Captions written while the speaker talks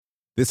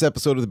This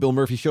episode of The Bill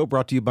Murphy Show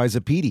brought to you by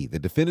Zapedi, the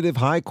definitive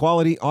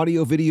high-quality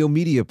audio-video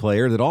media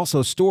player that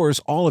also stores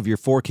all of your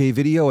 4K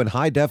video and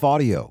high-def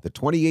audio. The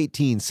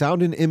 2018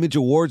 Sound and Image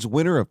Awards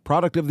winner of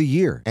Product of the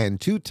Year and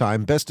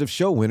two-time Best of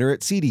Show winner at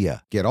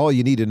Cedia. Get all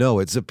you need to know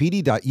at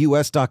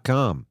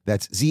zapedi.us.com.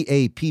 That's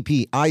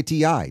zappiti.us.com.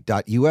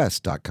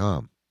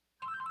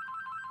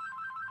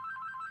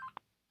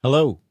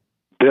 Hello.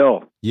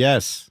 Bill.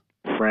 Yes.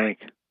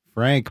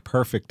 Frank,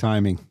 perfect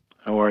timing.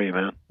 how are you,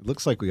 man? It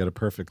looks like we got a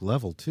perfect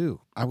level,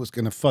 too. I was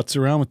going to futz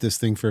around with this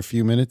thing for a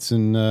few minutes,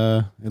 and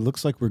it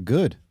looks like we're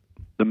good.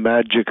 The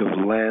magic of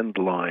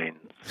landlines.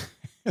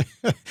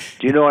 Do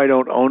you know I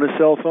don't own a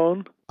cell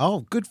phone?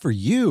 Oh, good for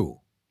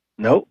you.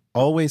 Nope.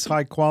 Always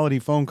high-quality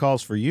phone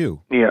calls for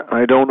you. Yeah,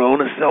 I don't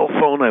own a cell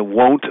phone. I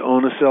won't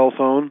own a cell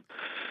phone.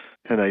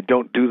 And I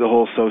don't do the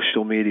whole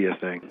social media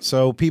thing.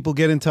 So people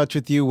get in touch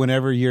with you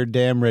whenever you're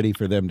damn ready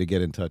for them to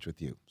get in touch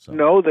with you. So.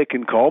 No, they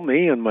can call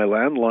me on my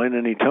landline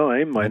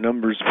anytime. My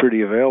number's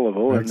pretty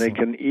available, Excellent. and they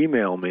can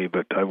email me,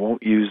 but I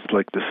won't use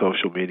like the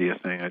social media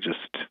thing.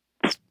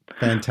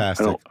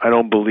 Fantastic. I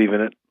don't believe in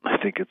it. I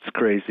think it's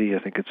crazy. I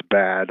think it's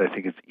bad. I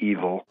think it's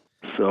evil.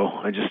 So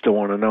I just don't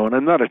want to know. And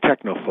I'm not a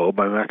technophobe.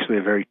 I'm actually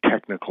a very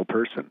technical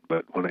person.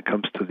 But when it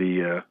comes to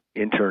the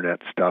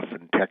internet stuff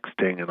and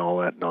texting and all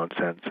that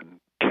nonsense and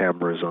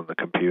cameras on the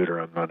computer,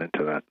 I'm not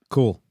into that.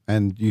 Cool.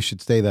 And you should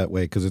stay that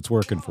way because it's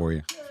working for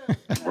you.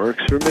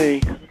 Works for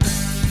me.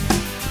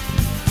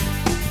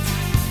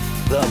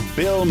 The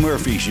Bill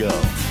Murphy Show.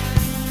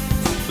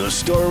 The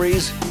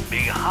stories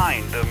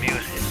behind the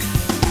music.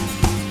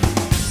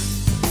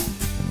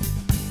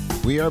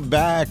 We are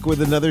back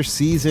with another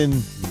season.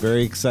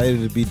 Very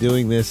excited to be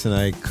doing this, and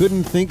I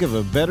couldn't think of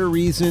a better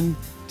reason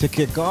to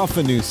kick off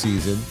a new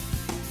season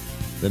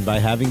than by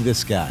having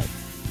this guy.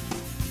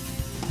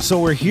 So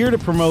we're here to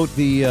promote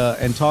the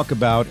and talk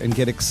about and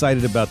get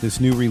excited about this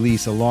new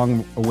release, a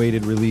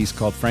long-awaited release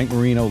called Frank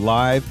Marino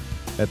Live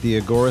at the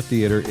Agora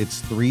Theater.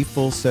 It's 3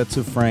 full sets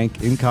of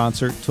Frank in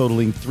concert,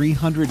 totaling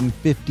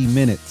 350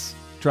 minutes.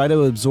 Try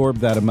to absorb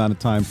that amount of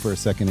time for a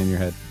second in your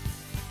head.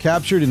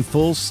 Captured in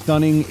full,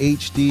 stunning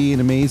HD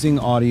and amazing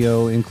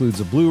audio, includes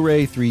a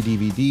Blu-ray, 3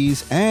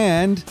 DVDs,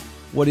 and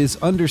what is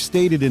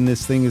understated in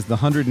this thing is the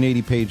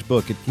 180-page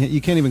book.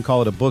 You can't even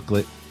call it a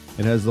booklet.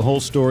 It has the whole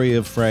story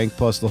of Frank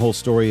plus the whole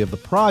story of the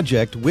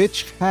project,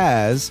 which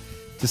has,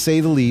 to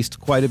say the least,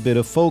 quite a bit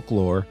of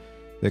folklore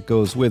that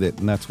goes with it,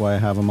 and that's why I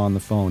have him on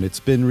the phone.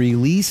 It's been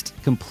released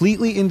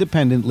completely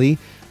independently,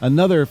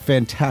 another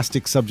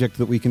fantastic subject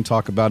that we can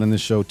talk about in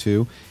this show,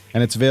 too,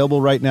 and it's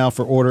available right now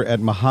for order at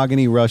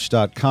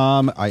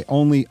mahoganyrush.com.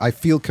 I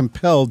feel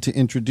compelled to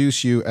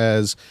introduce you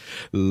as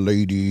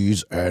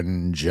ladies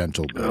and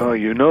gentlemen. Oh,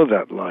 you know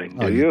that line,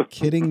 do Are you? you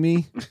kidding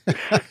me?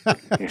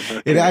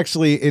 It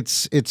actually,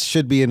 it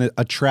should be in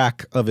a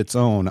track of its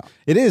own.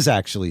 It is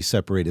actually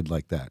separated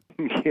like that.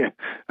 Yeah.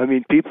 I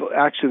mean,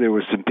 there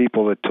were some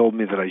people that told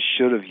me that I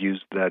should have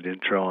used that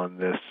intro on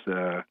this.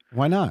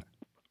 Why not?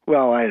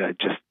 Well, I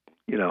just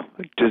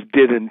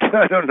didn't.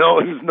 I don't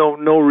know. There's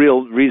no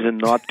real reason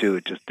not to.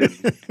 It just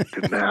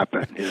didn't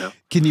happen,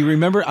 Can you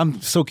remember? I'm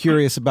so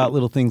curious about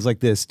little things like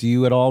this. Do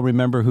you at all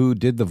remember who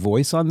did the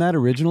voice on that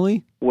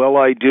originally? Well,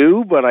 I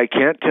do, but I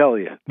can't tell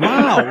you.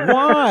 Wow,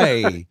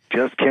 why?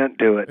 Just can't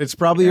do it. It's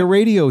probably a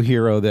radio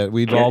hero that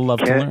we'd all love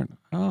to learn.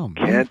 Oh, man.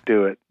 Can't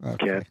do it.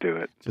 Okay. Can't do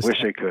it. Just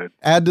Wish I could.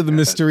 Add to the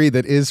mystery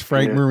that is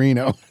Frank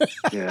Marino.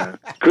 Yeah.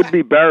 Could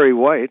be Barry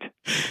White.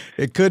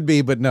 It could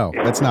be, but no,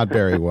 that's not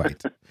Barry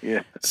White.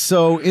 Yeah.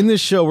 So in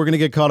this show, we're going to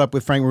get caught up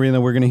with Frank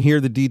Marino. We're going to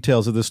hear the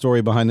details of the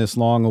story behind this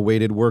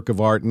long-awaited work of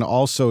art and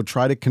also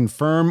try to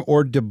confirm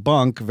or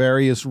debunk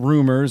various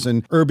rumors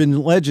and urban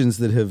legends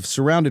that have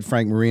surrounded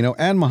Frank Marino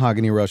and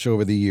Mahogany Rush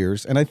over the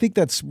years. And I think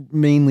that's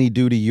mainly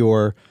due to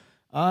your,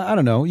 I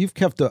don't know, you've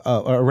kept a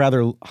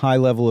rather high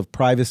level of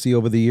privacy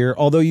over the year.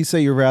 Although you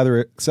say you're rather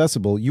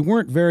accessible, you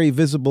weren't very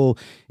visible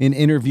in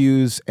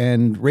interviews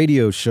and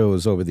radio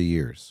shows over the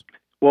years.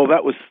 Well,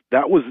 that was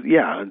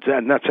yeah,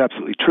 and that's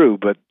absolutely true.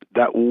 But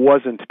that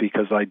wasn't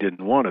because I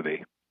didn't want to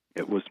be.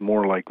 It was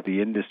more like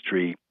the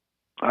industry.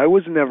 I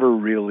was never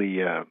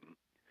really,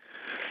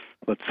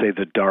 let's say,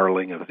 the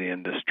darling of the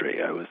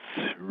industry. I was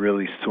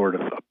really sort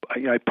of.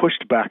 I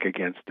pushed back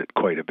against it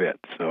quite a bit.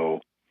 So,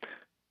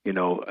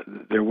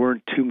 there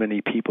weren't too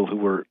many people who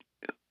were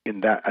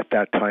at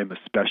that time,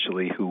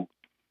 especially who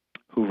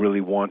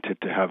really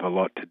wanted to have a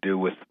lot to do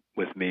with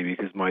me,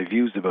 because my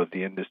views about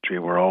the industry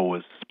were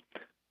always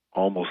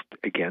almost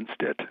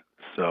against it.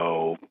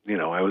 So,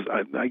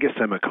 I guess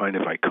I'm a kind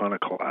of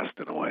iconoclast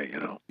in a way,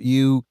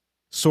 You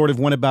sort of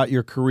went about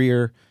your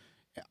career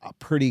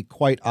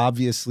quite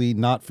obviously,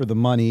 not for the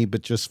money,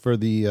 but just for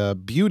the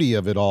beauty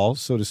of it all,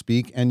 so to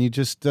speak. And you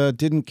just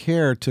didn't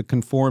care to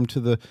conform to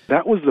the...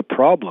 That was the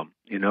problem,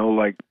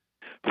 like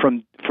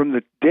from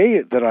the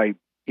day that I,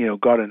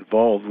 got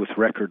involved with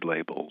record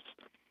labels,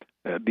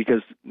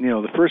 because,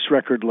 the first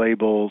record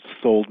label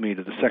sold me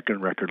to the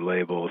second record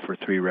label for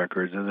 3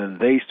 records, and then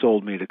they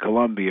sold me to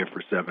Columbia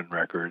for 7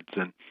 records.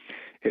 And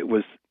it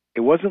was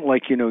it wasn't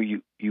like,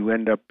 you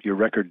end up, your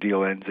record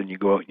deal ends and you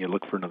go out and you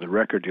look for another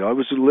record deal. I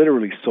was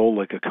literally sold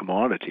like a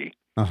commodity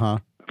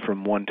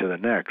from one to the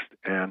next.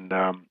 And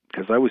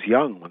because I was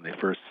young when they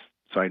first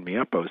signed me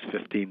up, I was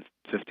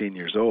 15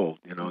 years old,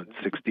 and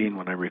 16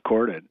 when I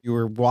recorded. You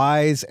were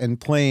wise and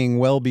playing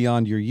well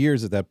beyond your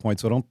years at that point,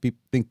 so I don't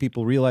think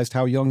people realized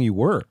how young you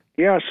were.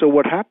 Yeah, so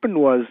what happened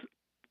was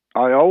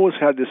I always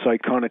had this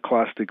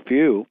iconoclastic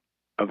view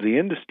of the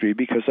industry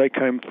because I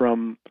came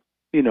from,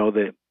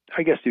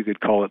 I guess you could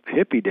call it the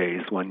hippie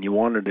days when you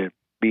wanted to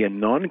be a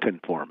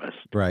nonconformist.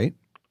 Right.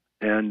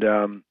 And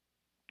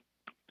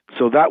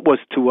so that was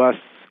to us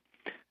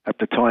at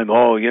the time,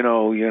 you're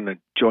going to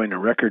join a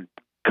record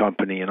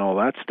company and all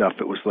that stuff.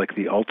 It was like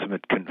the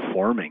ultimate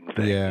conforming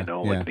thing,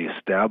 like the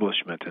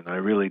establishment. And I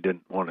really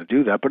didn't want to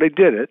do that, but I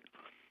did it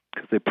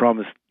because they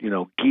promised,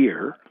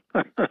 gear,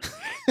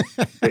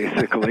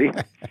 basically.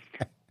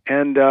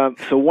 And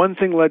so one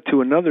thing led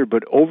to another,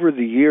 but over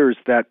the years,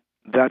 that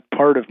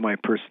part of my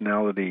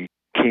personality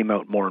came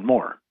out more and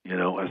more,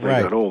 as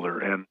I got older.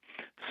 And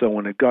so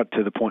when it got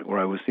to the point where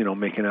I was,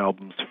 making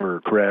albums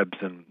for Krebs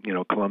and,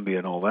 Columbia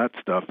and all that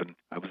stuff, and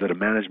I was at a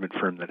management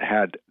firm that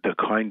had the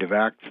kind of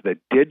acts that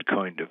did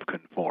kind of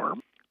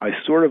conform, I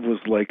sort of was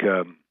like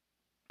a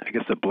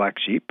black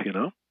sheep,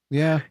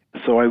 Yeah.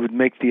 So I would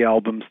make the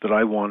albums that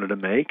I wanted to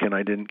make, and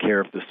I didn't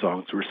care if the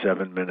songs were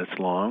 7 minutes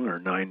long or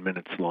 9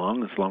 minutes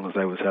long, as long as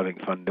I was having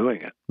fun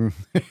doing it.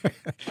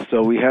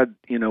 So we had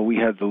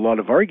a lot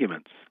of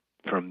arguments.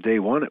 From day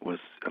one, it was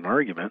an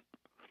argument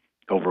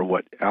over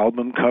what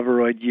album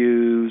cover I'd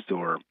use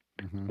or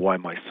why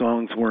my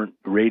songs weren't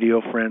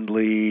radio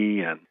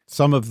friendly. And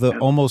some of the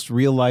almost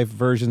real life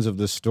versions of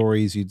the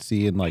stories you'd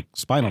see in like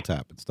Spinal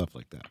Tap and stuff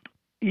like that.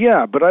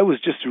 Yeah, but I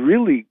was just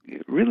really,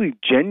 really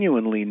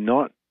genuinely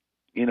not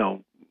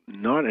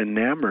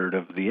enamored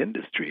of the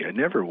industry. I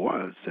never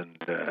was.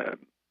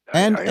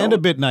 And a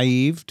bit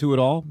naive to it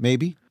all,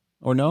 maybe,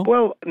 or no?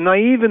 Well,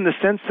 naive in the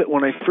sense that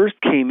when I first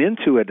came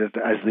into it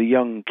as the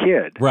young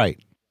kid, right,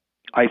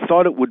 I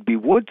thought it would be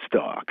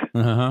Woodstock,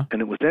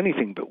 and it was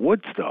anything but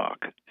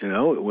Woodstock.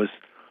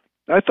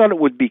 I thought it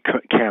would be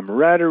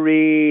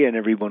camaraderie, and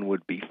everyone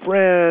would be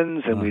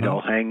friends, and we'd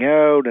all hang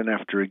out, and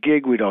after a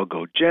gig, we'd all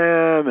go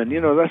jam, and,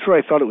 that's what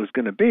I thought it was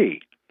going to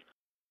be.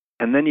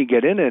 And then you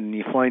get in it, and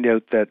you find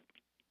out that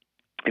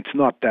it's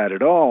not that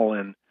at all,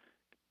 and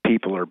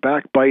people are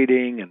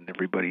backbiting, and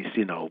everybody's,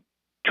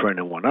 trying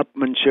to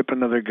one-upmanship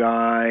another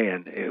guy,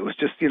 and it was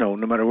just, no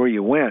matter where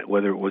you went,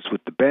 whether it was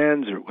with the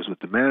bands, or it was with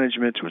the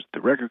management, or it was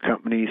the record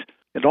companies,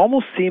 it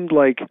almost seemed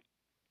like,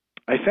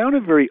 I found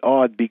it very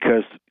odd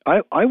because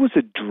I was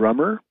a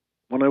drummer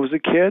when I was a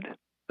kid.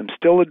 I'm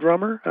still a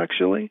drummer,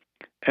 actually.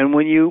 And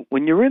when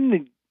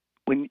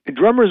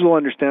drummers will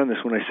understand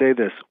this when I say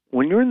this,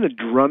 when you're in the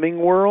drumming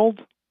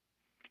world,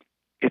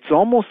 it's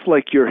almost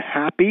like you're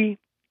happy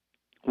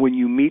when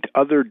you meet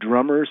other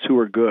drummers who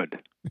are good.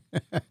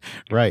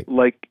 Right.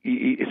 Like,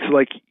 it's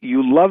like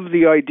you love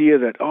the idea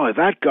that,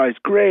 that guy's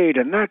great,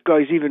 and that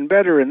guy's even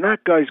better, and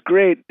that guy's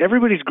great.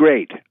 Everybody's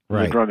great in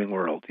the drumming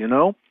world, we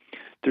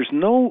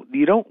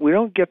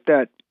don't get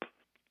that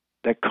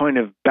kind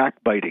of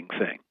backbiting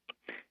thing.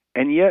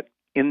 And yet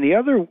in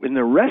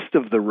the rest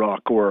of the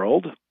rock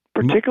world,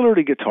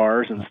 particularly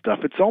guitars and stuff,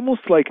 it's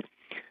almost like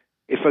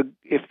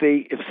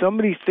if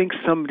somebody thinks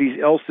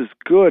somebody else is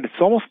good, it's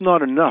almost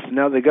not enough.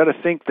 Now they got to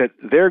think that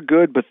they're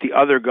good, but the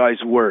other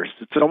guy's worse.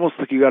 It's almost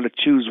like you got to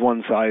choose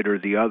one side or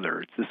the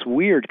other. It's this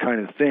weird kind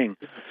of thing.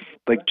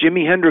 Like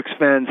Jimi Hendrix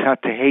fans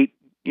had to hate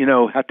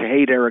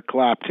Eric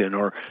Clapton,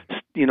 or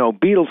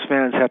Beatles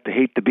fans had to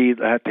hate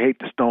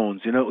the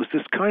Stones. It was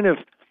this kind of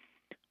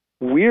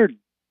weird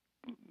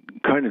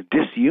kind of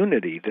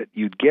disunity that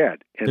you'd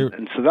get,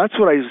 and so that's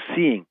what I was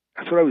seeing.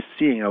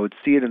 I would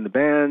see it in the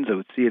bands. I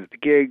would see it at the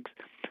gigs.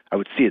 I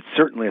would see it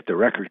certainly at the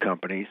record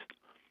companies.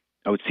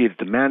 I would see it at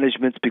the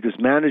managements, because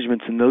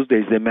managements in those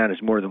days, they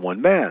managed more than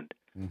one band.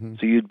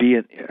 So you'd be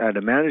at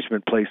a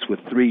management place with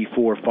 3,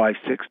 4, 5,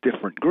 6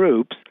 different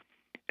groups,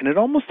 and it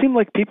almost seemed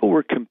like people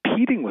were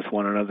competing with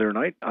one another. And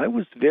I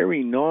was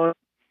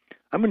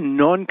I'm a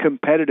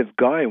non-competitive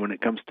guy when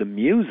it comes to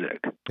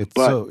music.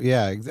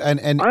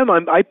 And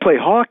I play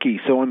hockey,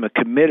 so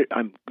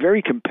I'm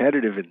very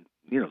competitive in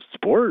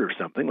sport or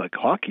something like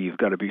hockey. You've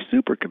got to be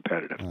super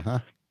competitive.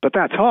 But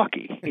that's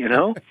hockey,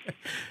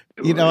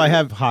 I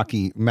have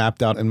hockey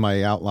mapped out in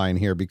my outline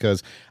here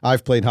because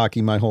I've played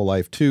hockey my whole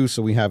life too.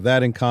 So we have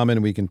that in common,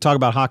 and we can talk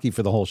about hockey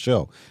for the whole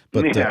show.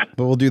 But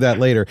we'll do that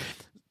later.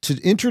 To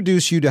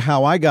introduce you to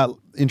how I got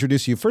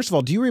introduced to you, first of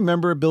all, do you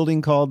remember a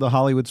building called the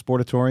Hollywood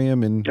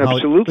Sportatorium?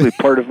 Absolutely.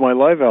 Part of my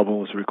live album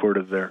was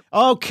recorded there.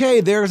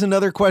 Okay, there's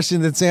another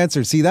question that's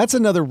answered. See, that's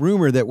another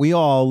rumor that we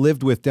all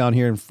lived with down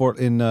here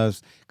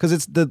because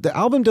it's the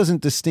album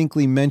doesn't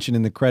distinctly mention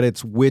in the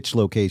credits which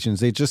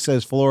locations. It just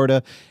says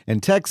Florida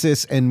and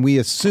Texas, and we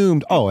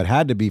assumed, it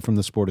had to be from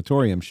the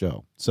Sportatorium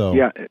show. So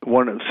yeah,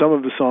 some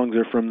of the songs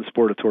are from the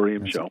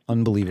Sportatorium show.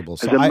 Unbelievable.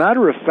 As a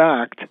matter of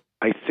fact,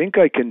 I think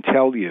I can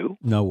tell you.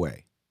 No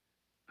way.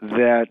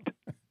 That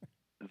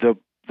the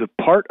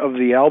the part of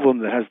the album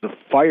that has the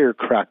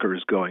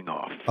firecrackers going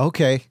off.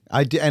 Okay,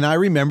 and I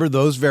remember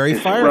those very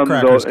It's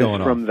firecrackers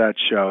going off. From that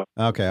show.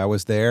 Okay, I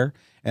was there,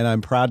 and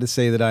I'm proud to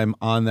say that I'm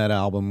on that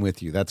album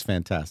with you. That's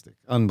fantastic.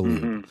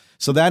 Unbelievable. Mm-hmm.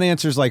 So that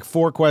answers like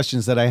 4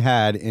 questions that I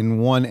had in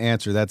one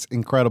answer. That's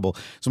incredible.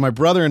 So my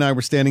brother and I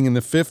were standing in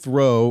the 5th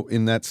row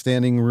in that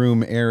standing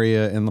room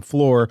area in the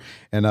floor,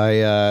 and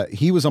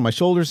he was on my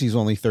shoulders. He's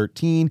only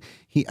 13.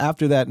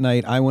 After that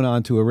night, I went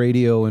on to a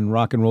radio and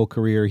rock and roll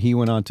career. He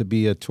went on to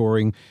be a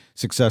touring,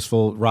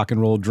 successful rock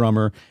and roll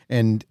drummer,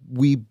 and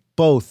we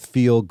both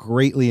feel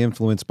greatly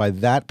influenced by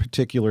that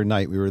particular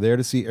night. We were there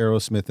to see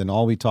Aerosmith, and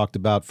all we talked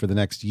about for the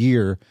next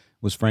year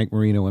was Frank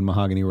Marino and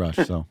Mahogany Rush.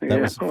 So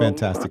that was a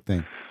fantastic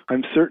thing.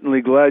 I'm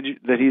certainly glad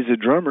that he's a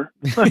drummer.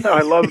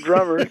 I love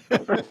drummers.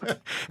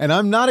 And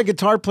I'm not a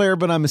guitar player,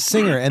 but I'm a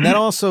singer. And that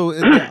also,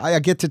 I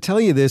get to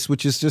tell you this,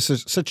 which is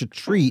just such a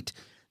treat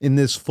in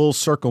this full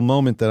circle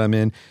moment that I'm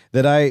in,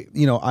 that I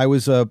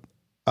was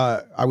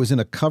in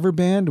a cover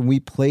band, and we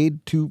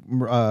played 2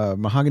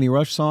 Mahogany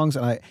Rush songs,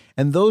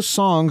 and those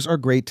songs are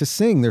great to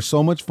sing. They're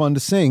so much fun to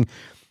sing.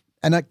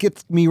 And that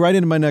gets me right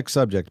into my next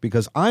subject,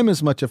 because I'm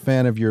as much a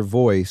fan of your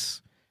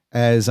voice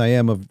as I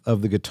am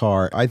of the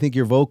guitar. I think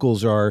your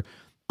vocals are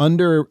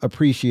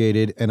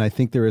underappreciated, and I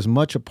think they're as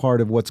much a part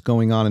of what's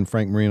going on in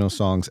Frank Marino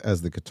songs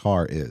as the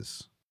guitar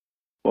is.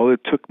 Well, it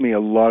took me a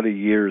lot of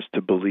years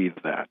to believe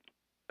that.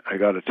 I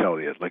got to tell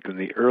you, like in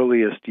the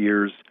earliest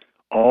years,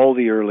 all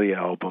the early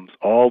albums,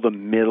 all the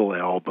middle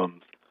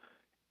albums,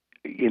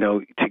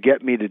 to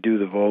get me to do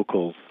the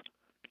vocals,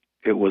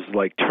 it was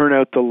like turn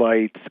out the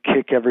lights,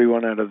 kick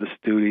everyone out of the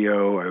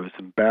studio. I was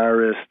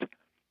embarrassed.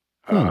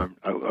 I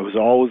was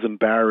always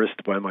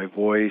embarrassed by my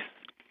voice.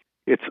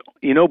 It's,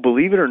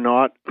 believe it or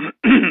not,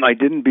 I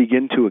didn't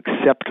begin to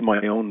accept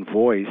my own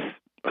voice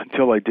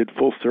until I did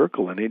Full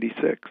Circle in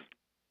 '86.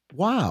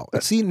 Wow.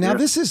 See, now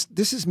this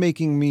is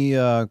making me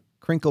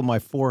crinkle my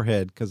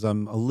forehead, because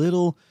I'm a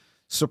little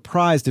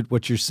surprised at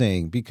what you're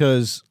saying,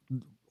 because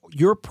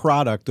your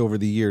product over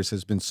the years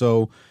has been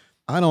so,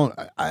 I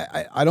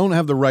don't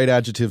have the right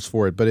adjectives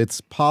for it, but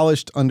it's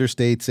polished,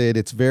 understates it.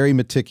 It's very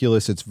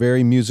meticulous. It's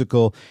very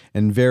musical,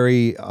 and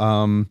very,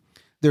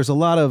 there's a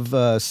lot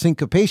of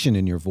syncopation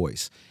in your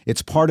voice.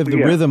 It's part of the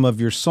rhythm of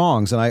your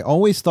songs. And I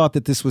always thought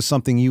that this was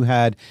something you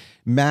had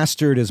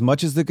mastered as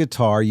much as the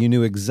guitar. You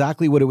knew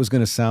exactly what it was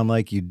going to sound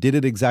like. You did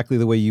it exactly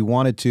the way you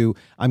wanted to.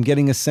 I'm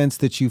getting a sense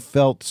that you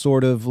felt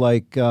sort of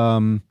like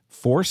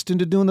forced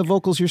into doing the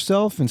vocals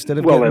yourself instead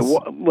of well,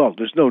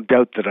 there's no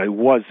doubt that I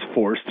was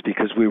forced,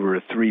 because we were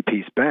a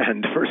 3-piece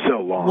band for so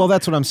long. Well,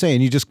 that's what I'm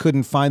saying. You just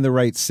couldn't find the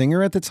right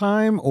singer at the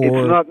time, or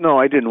it's not. No,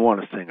 I didn't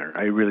want a singer.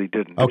 I really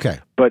didn't. Okay,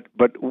 but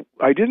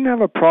I didn't have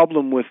a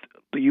problem with.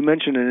 You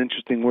mentioned an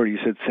interesting word. You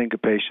said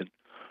syncopation.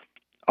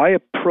 I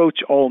approach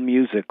all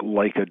music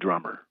like a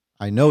drummer.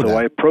 I know that. So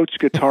I approach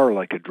guitar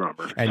like a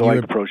drummer. And I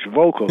approach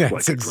vocals like a drummer.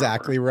 That's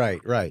exactly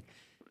right. Right.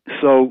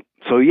 So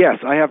yes,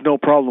 I have no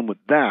problem with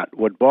that.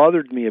 What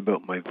bothered me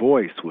about my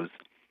voice was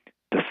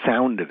the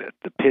sound of it,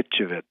 the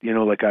pitch of it.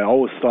 Like I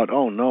always thought,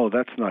 oh no,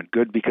 that's not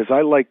good, because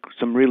I like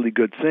some really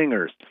good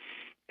singers.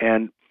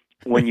 And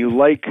when you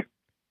like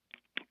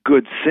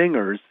good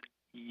singers,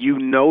 you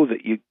know that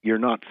you're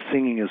not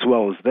singing as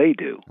well as they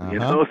do.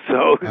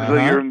 So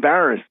you're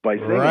embarrassed by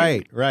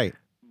singing. Right.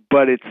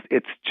 But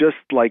it's just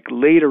like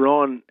later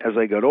on, as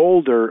I got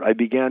older, I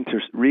began to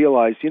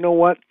realize, you know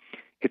what?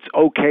 It's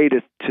okay to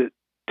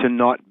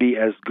not be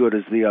as good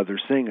as the other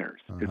singers.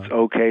 It's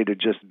okay to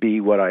just be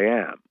what I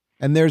am.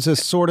 And there's a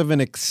sort of an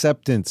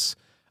acceptance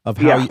of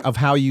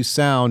how you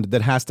sound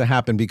that has to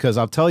happen, because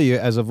I'll tell you,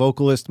 as a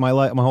vocalist my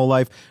whole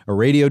life, a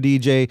radio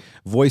DJ,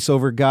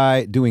 voiceover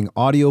guy, doing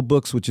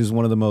audiobooks, which is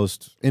one of the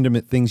most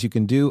intimate things you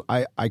can do,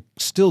 I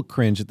still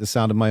cringe at the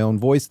sound of my own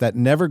voice. That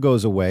never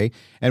goes away,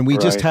 and we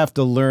just have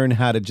to learn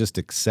how to just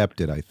accept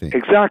it, I think.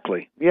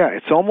 Exactly. Yeah,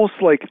 it's almost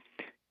like,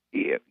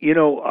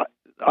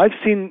 I've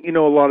seen, a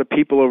lot of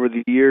people over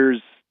the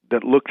years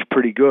that looked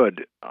pretty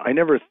good. I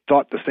never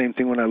thought the same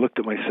thing when I looked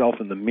at myself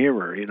in the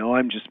mirror.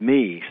 I'm just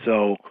me.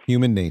 So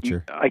human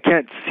nature. I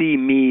can't see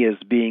me as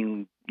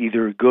being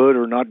either good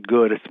or not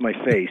good. It's my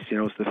face.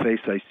 It's the face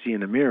I see in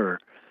the mirror.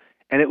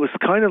 And it was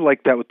kind of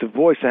like that with the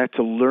voice. I had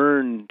to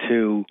learn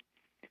to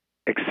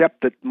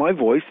accept that my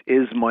voice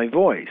is my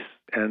voice.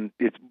 And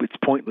it's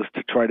pointless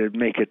to try to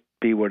make it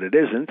be what it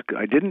isn't.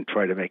 I didn't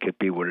try to make it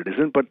be what it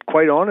isn't. But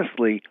quite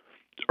honestly,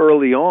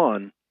 early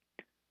on,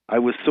 I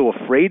was so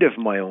afraid of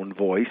my own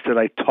voice that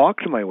I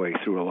talked my way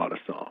through a lot of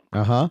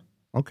songs.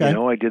 Okay.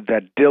 I did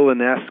that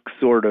Dylan-esque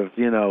sort of,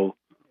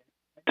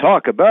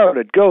 talk about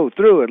it, go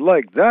through it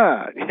like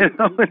that,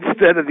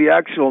 instead of the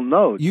actual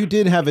notes. You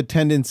did have a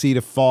tendency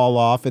to fall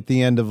off at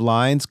the end of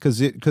lines,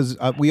 because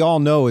we all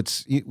know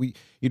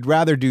you'd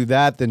rather do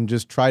that than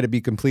just try to be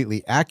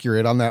completely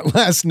accurate on that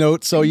last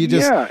note. So you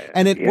just,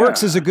 and it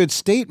works as a good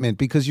statement,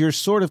 because you're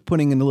sort of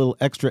putting in a little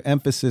extra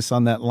emphasis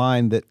on that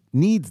line that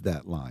needs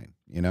that line.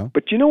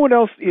 But you know what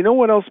else?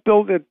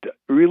 Bill, that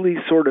really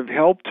sort of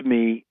helped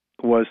me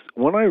was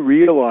when I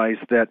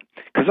realized that,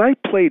 because I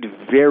played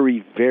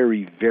very,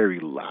 very, very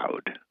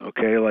loud,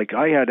 okay? Like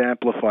I had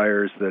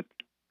amplifiers that,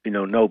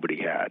 nobody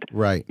had.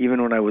 Right.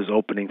 Even when I was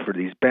opening for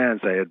these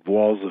bands, I had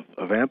walls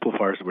of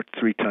amplifiers that were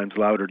 3 times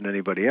louder than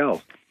anybody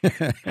else.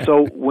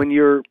 So when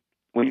you're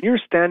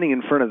standing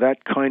in front of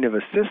that kind of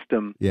a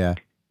system, yeah,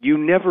 you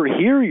never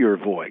hear your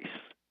voice,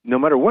 no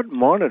matter what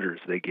monitors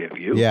they give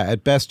you. Yeah,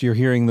 at best you're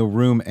hearing the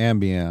room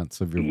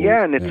ambience of your voice.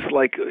 Yeah, and it's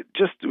like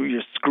just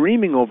you're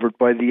screaming over it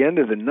by the end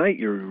of the night.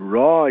 You're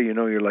raw,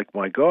 you're like,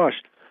 my gosh.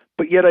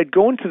 But yet I'd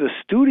go into the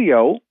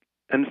studio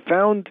and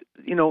found,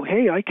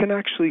 hey, I can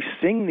actually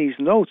sing these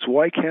notes.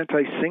 Why can't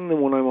I sing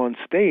them when I'm on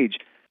stage?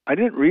 I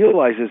didn't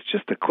realize it's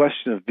just a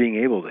question of being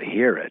able to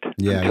hear it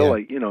until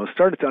I,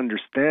 started to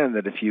understand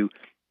that if you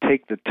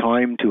take the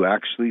time to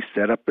actually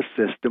set up a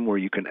system where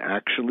you can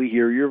actually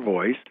hear your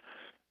voice,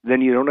 then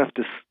you don't have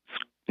to,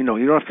 you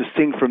don't have to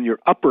sing from your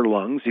upper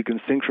lungs. You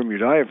can sing from your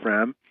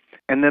diaphragm,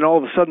 and then all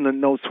of a sudden the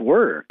notes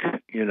work.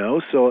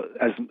 So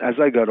as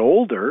I got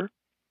older,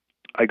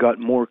 I got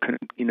more,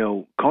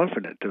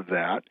 confident of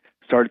that.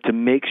 Started to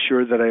make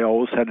sure that I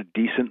always had a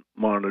decent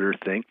monitor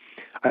thing.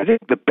 I think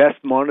the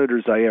best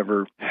monitors I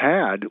ever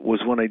had was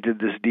when I did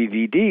this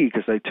DVD,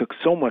 because I took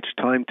so much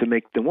time to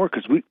make them work.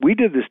 Because we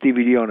did this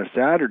DVD on a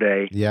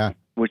Saturday, in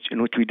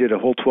which we did a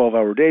whole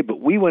 12-hour day, but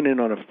we went in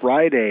on a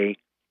Friday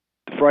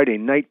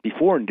night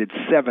before and did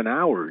 7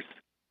 hours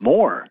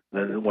more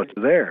than what's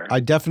there. I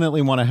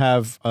definitely want to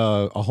have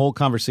a whole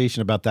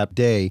conversation about that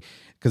day,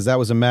 because that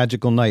was a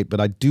magical night. But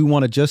I do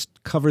want to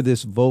just cover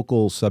this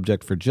vocal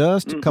subject for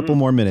just a couple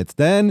more minutes.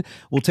 Then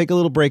we'll take a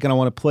little break, and I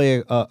want to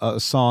play a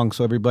song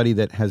so everybody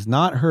that has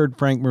not heard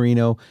Frank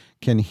Marino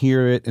can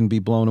hear it and be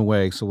blown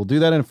away. So we'll do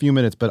that in a few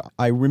minutes. But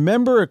I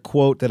remember a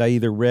quote that I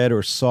either read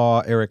or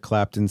saw Eric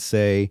Clapton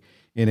say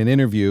in an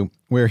interview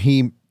where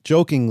he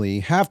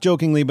half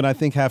jokingly, but I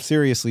think half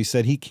seriously,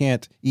 said he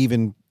can't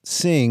even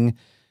sing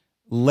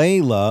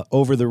Layla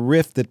over the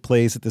riff that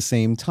plays at the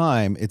same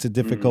time. It's a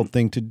difficult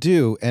thing to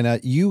do. And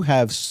you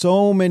have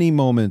so many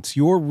moments.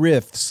 Your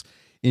riffs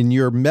in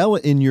your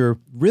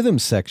rhythm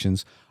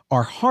sections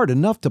are hard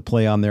enough to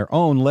play on their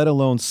own, let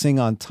alone sing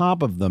on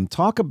top of them.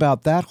 Talk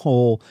about that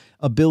whole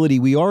ability.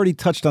 We already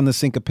touched on the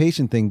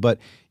syncopation thing, but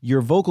your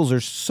vocals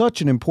are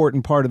such an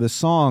important part of the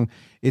song.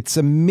 It's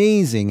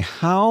amazing.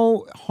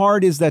 How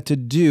hard is that to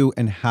do,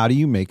 and how do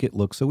you make it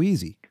look so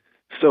easy?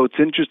 So it's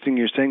interesting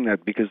you're saying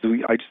that, because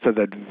I just had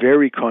that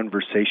very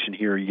conversation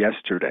here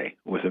yesterday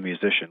with a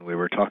musician. We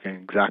were talking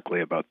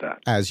exactly about that.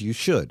 As you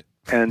should.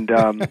 And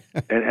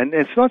and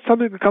it's not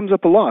something that comes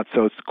up a lot,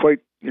 so it's quite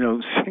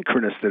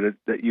synchronous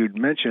that you'd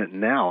mention it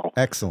now.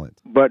 Excellent.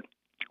 But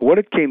what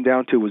it came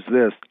down to was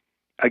this.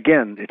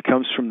 Again, it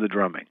comes from the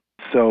drumming.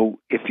 So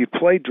if you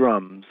play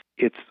drums,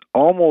 it's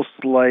almost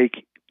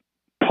like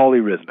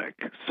polyrhythmic.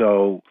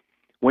 So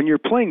when you're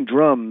playing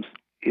drums,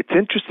 it's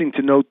interesting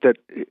to note that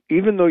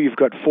even though you've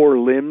got 4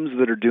 limbs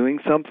that are doing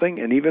something,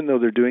 and even though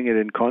they're doing it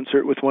in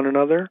concert with one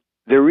another,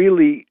 they're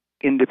really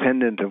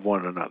independent of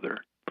one another.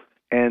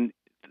 And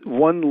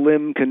one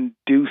limb can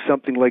do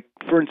something like,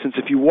 for instance,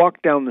 if you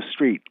walk down the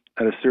street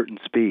at a certain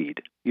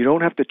speed, you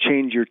don't have to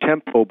change your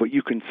tempo, but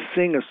you can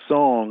sing a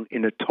song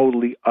in a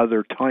totally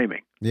other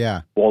timing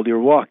while you're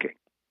walking.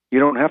 You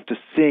don't have to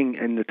sing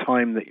in the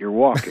time that you're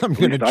walking. I'm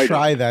going to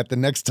try that the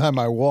next time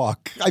I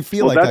walk. I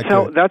feel like I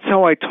could. That's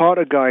how I taught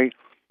a guy.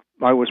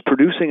 I was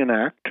producing an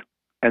act,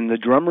 and the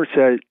drummer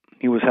said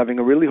he was having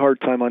a really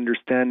hard time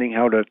understanding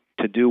how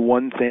to do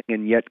one thing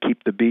and yet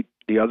keep the beat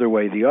the other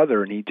way the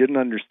other, and he didn't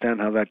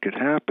understand how that could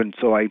happen.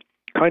 So I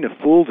kind of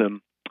fooled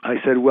him. I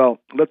said, well,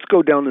 let's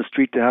go down the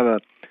street to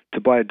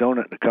buy a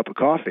donut and a cup of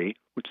coffee,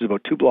 which is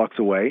about 2 blocks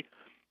away.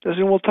 I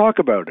said, we'll talk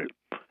about it.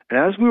 And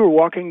as we were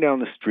walking down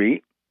the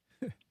street,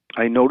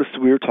 I noticed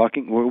we were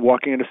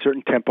walking at a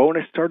certain tempo, and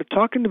I started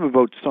talking to him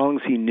about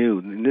songs he knew.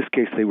 In this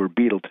case, they were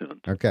Beatle tunes.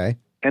 Okay.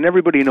 And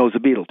everybody knows a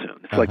Beatle tune.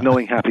 It's like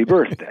knowing Happy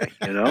Birthday,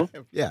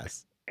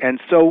 Yes.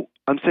 And so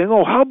I'm saying,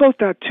 oh, how about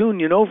that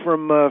tune,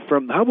 from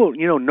how about,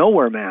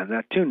 Nowhere Man,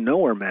 that tune,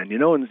 Nowhere Man,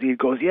 and he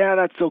goes, yeah,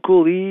 that's so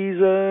cool. He's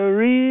a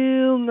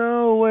real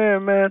Nowhere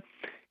Man,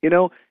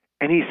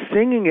 and he's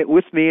singing it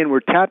with me, and we're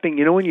tapping,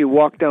 when you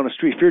walk down the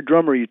street, if you're a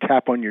drummer, you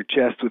tap on your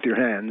chest with your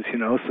hands,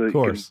 so you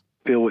can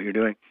feel what you're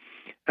doing.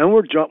 And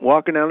we're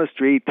walking down the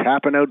street,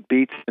 tapping out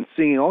beats and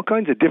singing all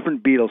kinds of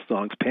different Beatles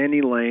songs,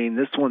 Penny Lane,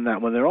 this one,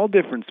 that one. They're all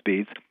different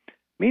speeds.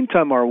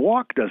 Meantime, our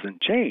walk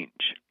doesn't change.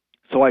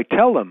 So I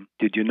tell him,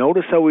 did you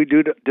notice how we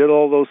did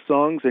all those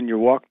songs and your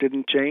walk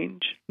didn't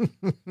change?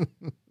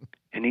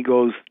 And he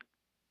goes,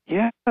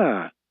 yeah.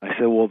 I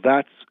said, well,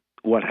 that's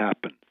what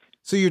happens.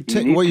 So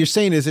what you're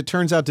saying is it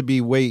turns out to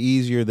be way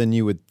easier than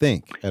you would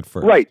think at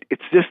first. Right.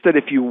 It's just that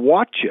if you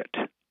watch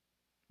it,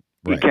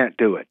 you can't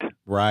do it.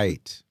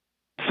 Right.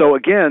 So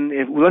again,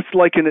 let's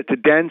liken it to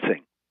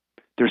dancing.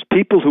 There's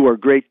people who are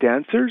great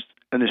dancers,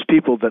 and there's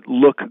people that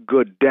look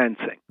good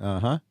dancing.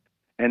 Uh-huh.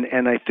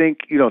 And I think,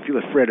 if you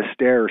look at Fred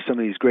Astaire or some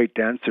of these great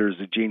dancers,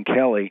 Gene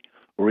Kelly,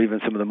 or even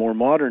some of the more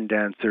modern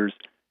dancers,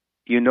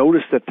 you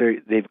notice that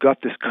they've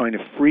got this kind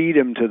of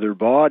freedom to their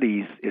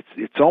bodies.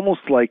 It's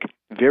almost like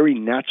very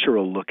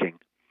natural looking.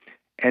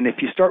 And if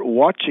you start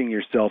watching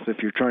yourself, if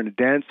you're trying to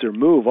dance or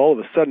move, all of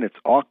a sudden it's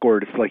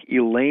awkward. It's like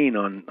Elaine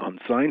on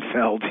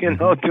Seinfeld, you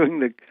know,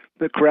 doing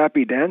the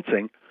crappy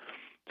dancing.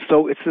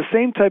 So it's the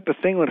same type of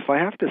thing when if I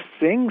have to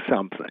sing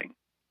something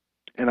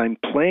and I'm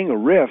playing a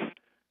riff,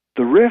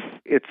 the riff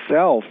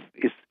itself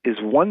is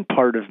one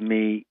part of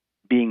me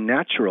being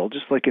natural,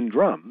 just like in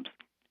drums.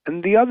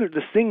 And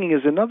the singing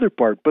is another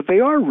part, but they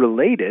are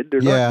related.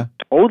 They're not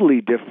totally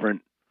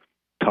different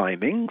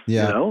timings, you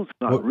know. It's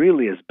not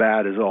really as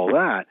bad as all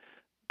that.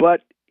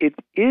 But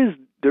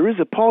there is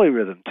a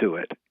polyrhythm to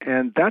it.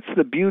 And that's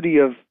the beauty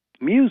of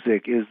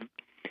music, is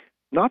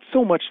not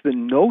so much the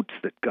notes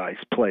that guys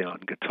play on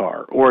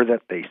guitar or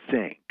that they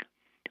sing,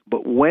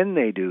 but when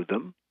they do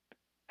them,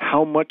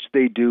 how much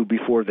they do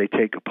before they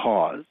take a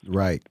pause.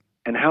 Right.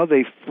 And how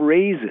they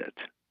phrase it.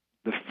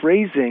 The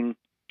phrasing,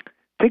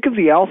 think of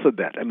the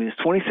alphabet. I mean, it's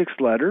 26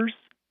 letters,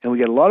 and we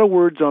get a lot of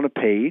words on a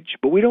page,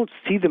 but we don't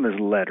see them as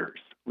letters.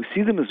 We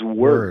see them as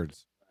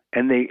words.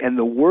 And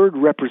the word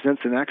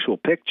represents an actual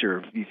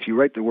picture. If you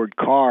write the word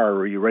car,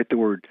 or you write the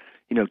word,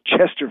 you know,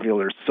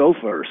 Chesterfield or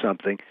sofa or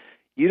something,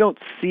 you don't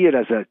see it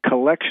as a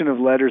collection of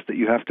letters that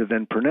you have to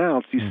then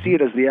pronounce. You see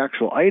it as the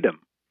actual item.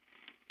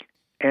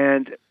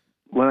 And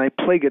when I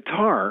play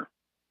guitar,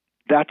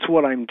 that's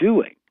what I'm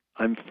doing.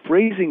 I'm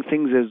phrasing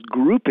things as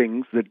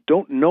groupings that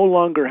no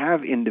longer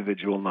have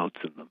individual notes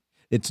in them.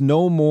 It's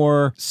no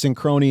more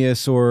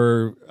synchronous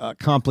or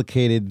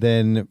complicated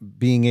than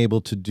being able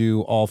to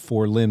do all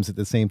four limbs at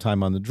the same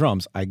time on the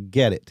drums. I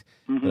get it.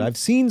 But I've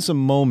seen some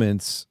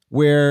moments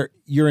where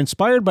you're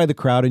inspired by the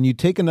crowd and you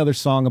take another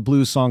song, a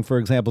blues song, for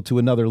example, to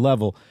another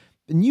level,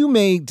 and you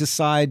may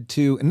decide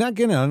to, and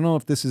again, I don't know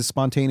if this is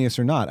spontaneous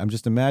or not, I'm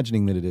just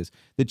imagining that it is,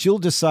 that you'll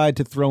decide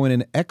to throw in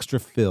an extra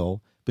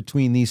fill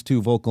between these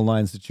two vocal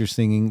lines that you're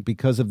singing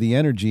because of the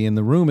energy in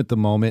the room at the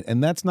moment,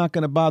 and that's not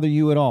going to bother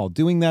you at all.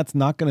 Doing that's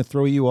not going to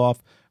throw you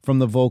off from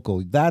the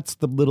vocal. That's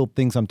the little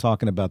things I'm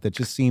talking about that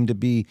just seem to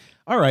be,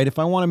 all right, if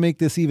I want to make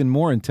this even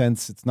more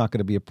intense, it's not going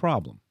to be a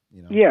problem.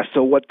 You know? Yeah,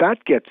 so what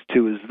that gets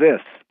to is this.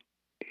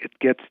 It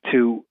gets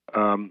to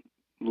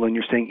when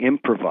you're saying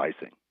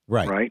improvising.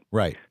 Right.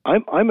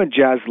 I'm a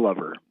jazz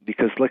lover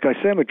because, like I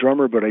say, I'm a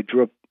drummer, but I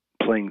grew up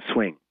playing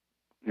swing,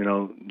 you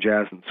know,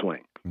 jazz and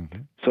swing.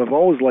 So I've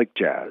always liked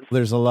jazz.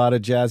 There's a lot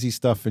of jazzy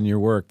stuff in your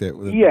work that.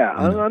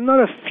 I'm not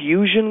a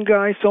fusion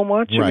guy so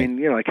much. Right. I mean,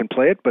 you know, I can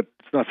play it, but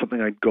it's not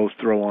something I'd go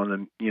throw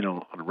on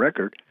a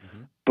record.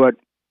 But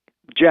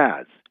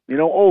jazz, you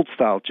know, old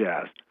style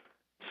jazz.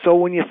 So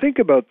when you think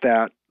about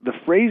that, the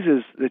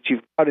phrases that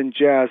you've got in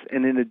jazz,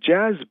 and in a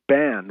jazz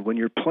band, when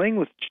you're playing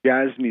with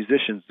jazz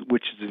musicians,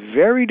 which is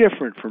very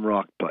different from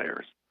rock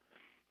players,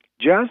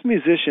 jazz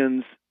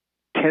musicians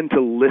tend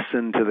to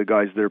listen to the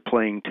guys they're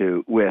playing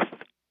with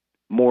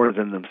more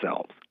than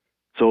themselves.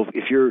 So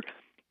if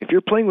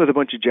you're playing with a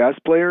bunch of jazz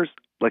players,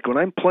 like when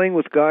I'm playing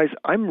with guys,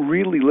 I'm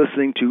really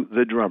listening to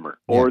the drummer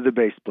or the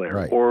bass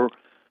player or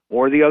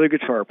the other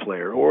guitar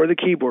player or the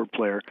keyboard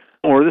player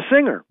or the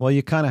singer. Well,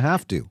 you kind of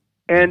have to.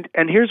 And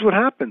here's what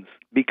happens.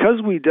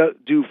 Because we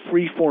do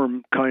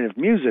free-form kind of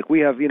music, we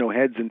have, you know,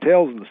 heads and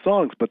tails in the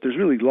songs, but there's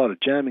really a lot of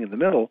jamming in the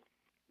middle.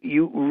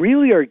 You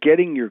really are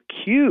getting your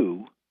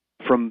cue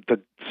from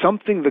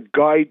something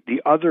the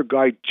other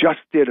guy just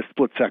did a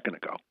split second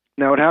ago.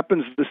 Now, it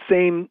happens the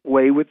same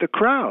way with the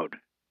crowd.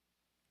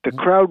 The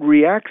crowd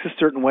reacts a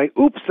certain way.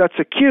 Oops, that's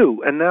a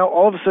cue. And now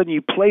all of a sudden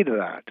you play to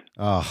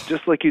that,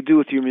 just like you do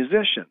with your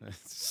musician.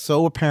 It's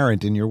so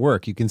apparent in your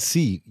work. You can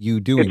see you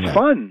doing that. It's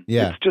fun.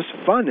 Yeah. It's just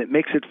fun. It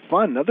makes it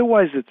fun.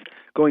 Otherwise, it's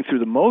going through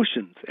the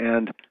motions.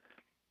 And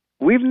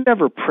we've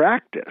never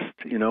practiced,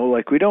 you know,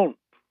 like we've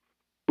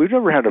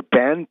never had a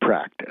band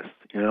practice,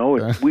 you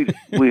know.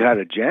 We had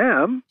a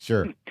jam.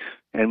 Sure.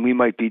 And we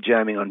might be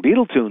jamming on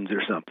Beatle tunes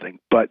or something.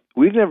 But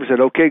we've never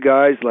said, okay,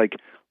 guys, like,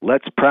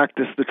 let's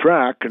practice the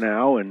track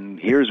now, and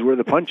here's where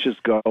the punches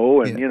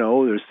go, and, you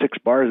know, there's 6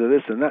 bars of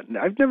this and that.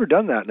 I've never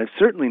done that, and I've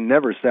certainly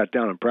never sat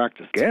down and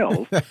practiced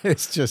scales.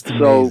 It's just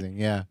amazing,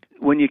 so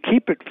when you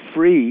keep it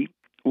free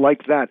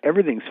like that,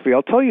 everything's free.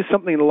 I'll tell you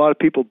something that a lot of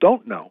people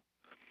don't know.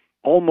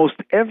 Almost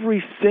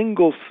every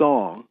single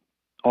song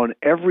on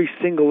every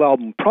single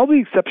album,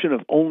 probably the exception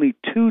of only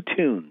 2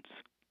 tunes,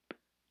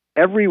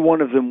 every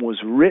one of them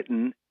was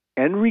written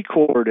and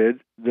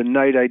recorded the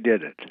night I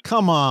did it.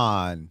 Come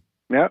on.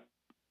 Yep.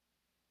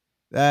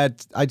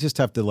 That I just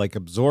have to like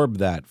absorb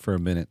that for a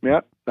minute. Yeah,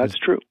 that's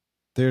true.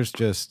 There's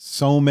just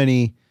so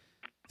many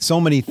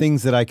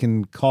things that I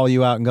can call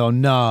you out and go,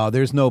 no,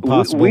 there's no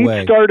possible way.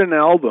 We'd start an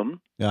album.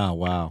 Oh,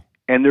 wow.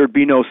 And there'd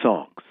be no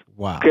songs.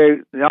 Wow.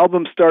 Okay, the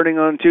album's starting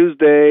on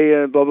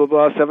Tuesday, blah, blah,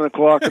 blah, 7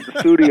 o'clock at the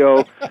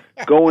studio.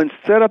 Go and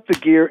set up the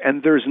gear,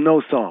 and there's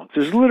no songs.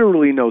 There's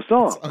literally no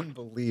songs. That's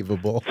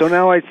unbelievable. So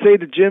now I'd say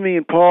to Jimmy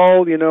and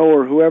Paul, you know,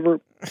 or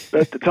whoever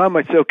at the time,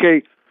 I'd say,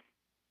 okay,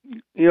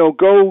 you know,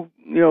 go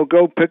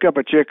go pick up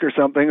a chick or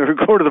something, or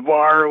go to the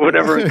bar or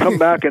whatever, and come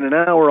back in an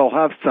hour, I'll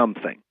have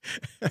something.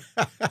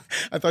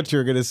 I thought you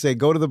were going to say,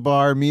 go to the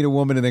bar, meet a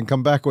woman, and then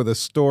come back with a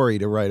story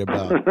to write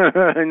about.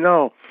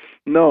 No.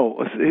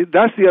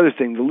 That's the other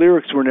thing. The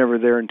lyrics were never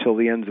there until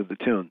the ends of the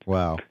tune.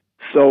 Wow.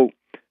 So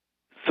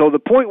the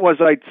point was,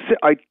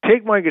 I'd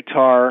take my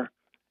guitar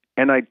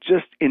and I'd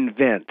just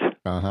invent.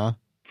 Uh-huh.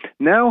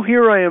 Now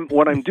here I am.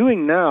 What I'm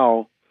doing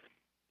now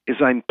is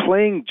I'm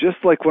playing just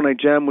like when I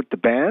jam with the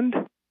band,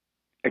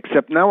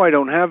 except now I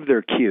don't have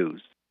their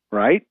cues,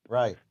 right?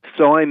 Right.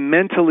 So I'm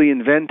mentally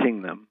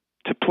inventing them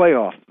to play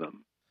off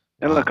them.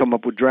 And I'll come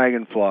up with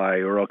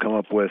Dragonfly, or I'll come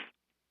up with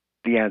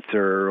The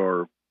Answer,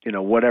 or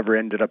whatever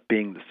ended up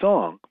being the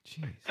song.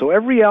 Jeez. So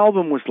every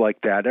album was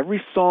like that.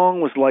 Every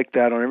song was like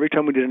that on every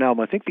time we did an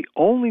album. I think the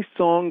only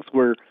songs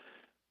where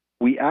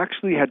we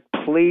actually had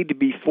played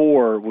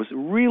before was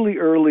really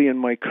early in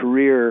my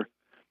career.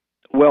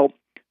 Well,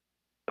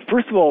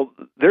 first of all,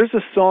 there's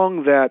a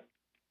song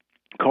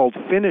called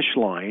Finish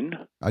Line.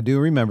 I do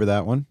remember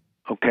that one.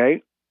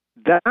 Okay.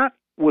 That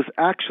was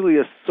actually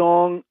a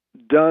song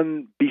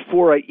done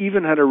before I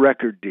even had a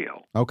record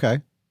deal. Okay.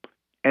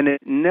 And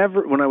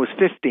when I was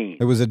 15.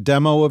 It was a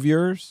demo of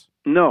yours?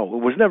 No,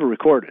 it was never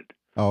recorded.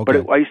 Oh, okay.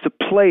 But I used to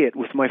play it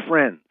with my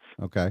friends.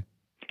 Okay.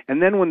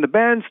 And then when the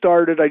band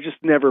started, I just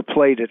never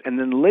played it. And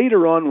then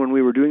later on, when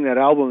we were doing that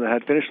album that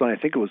had Finish Line,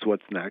 I think it was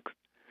What's Next,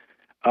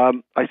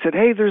 I said,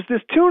 hey, there's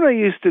this tune I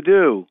used to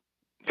do.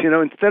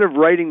 Instead of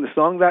writing the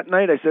song that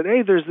night, I said,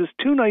 hey, there's this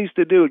tune I used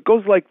to do. It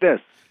goes like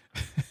this.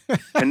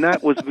 And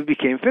that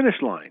became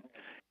Finish Line.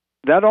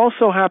 That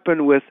also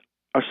happened with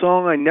a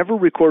song I never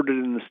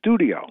recorded in the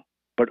studio,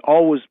 but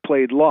always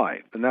played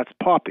live, and that's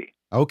Poppy.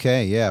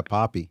 Okay, yeah,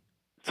 Poppy.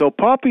 So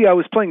Poppy, I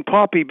was playing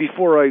Poppy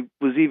before I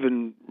was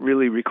even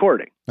really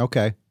recording.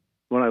 Okay.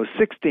 When I was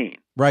 16.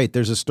 Right,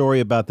 there's a story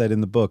about that in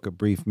the book, a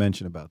brief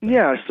mention about that.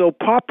 Yeah, so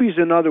Poppy's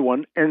another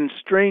one, and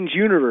Strange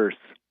Universe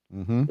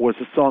was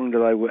a song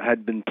that I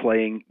had been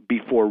playing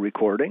before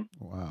recording.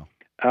 Wow.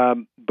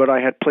 But I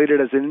had played it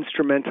as an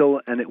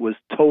instrumental, and it was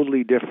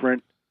totally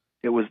different.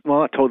 It was,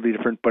 not totally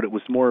different, but it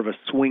was more of a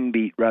swing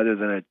beat rather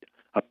than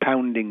a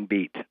pounding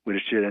beat, which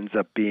it ends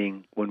up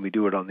being when we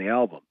do it on the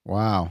album.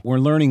 Wow. We're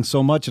learning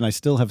so much, and I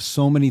still have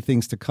so many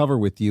things to cover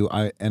with you.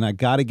 I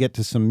got to get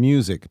to some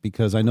music,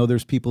 because I know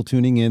there's people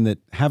tuning in that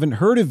haven't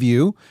heard of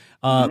you.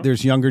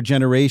 There's younger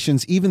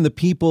generations, even the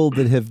people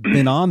that have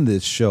been on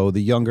this show,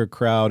 the younger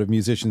crowd of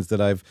musicians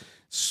that I've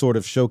sort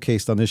of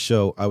showcased on this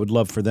show. I would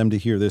love for them to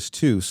hear this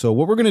too. So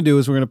what we're going to do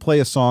is we're going to play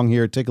a song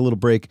here, take a little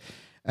break.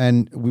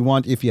 And we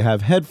want, if you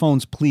have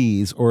headphones,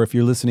 please, or if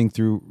you're listening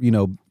through,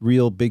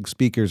 real big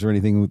speakers or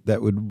anything,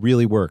 that would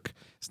really work.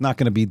 It's not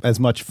going to be as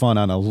much fun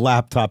on a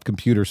laptop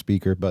computer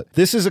speaker, but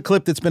this is a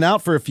clip that's been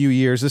out for a few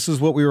years. This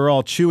is what we were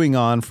all chewing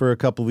on for a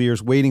couple of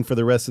years, waiting for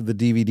the rest of the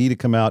DVD to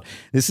come out.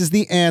 This is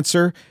The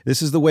Answer.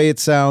 This is the way it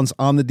sounds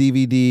on the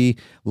DVD,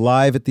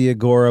 live at the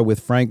Agora with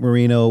Frank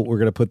Marino. We're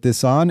going to put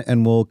this on,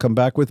 and we'll come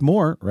back with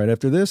more right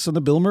after this on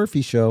The Bill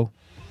Murphy Show.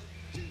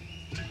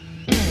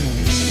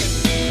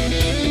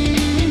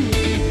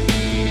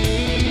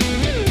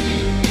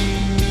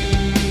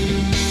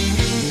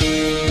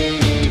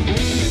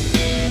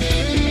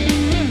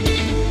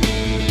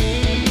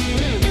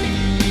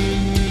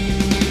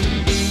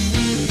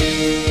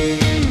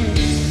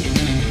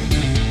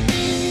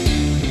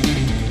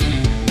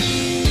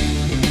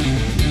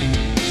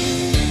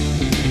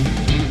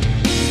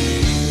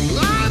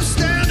 I'm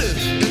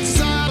standing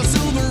inside a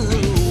silver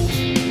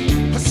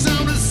room. I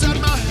sounded inside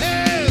my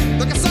head.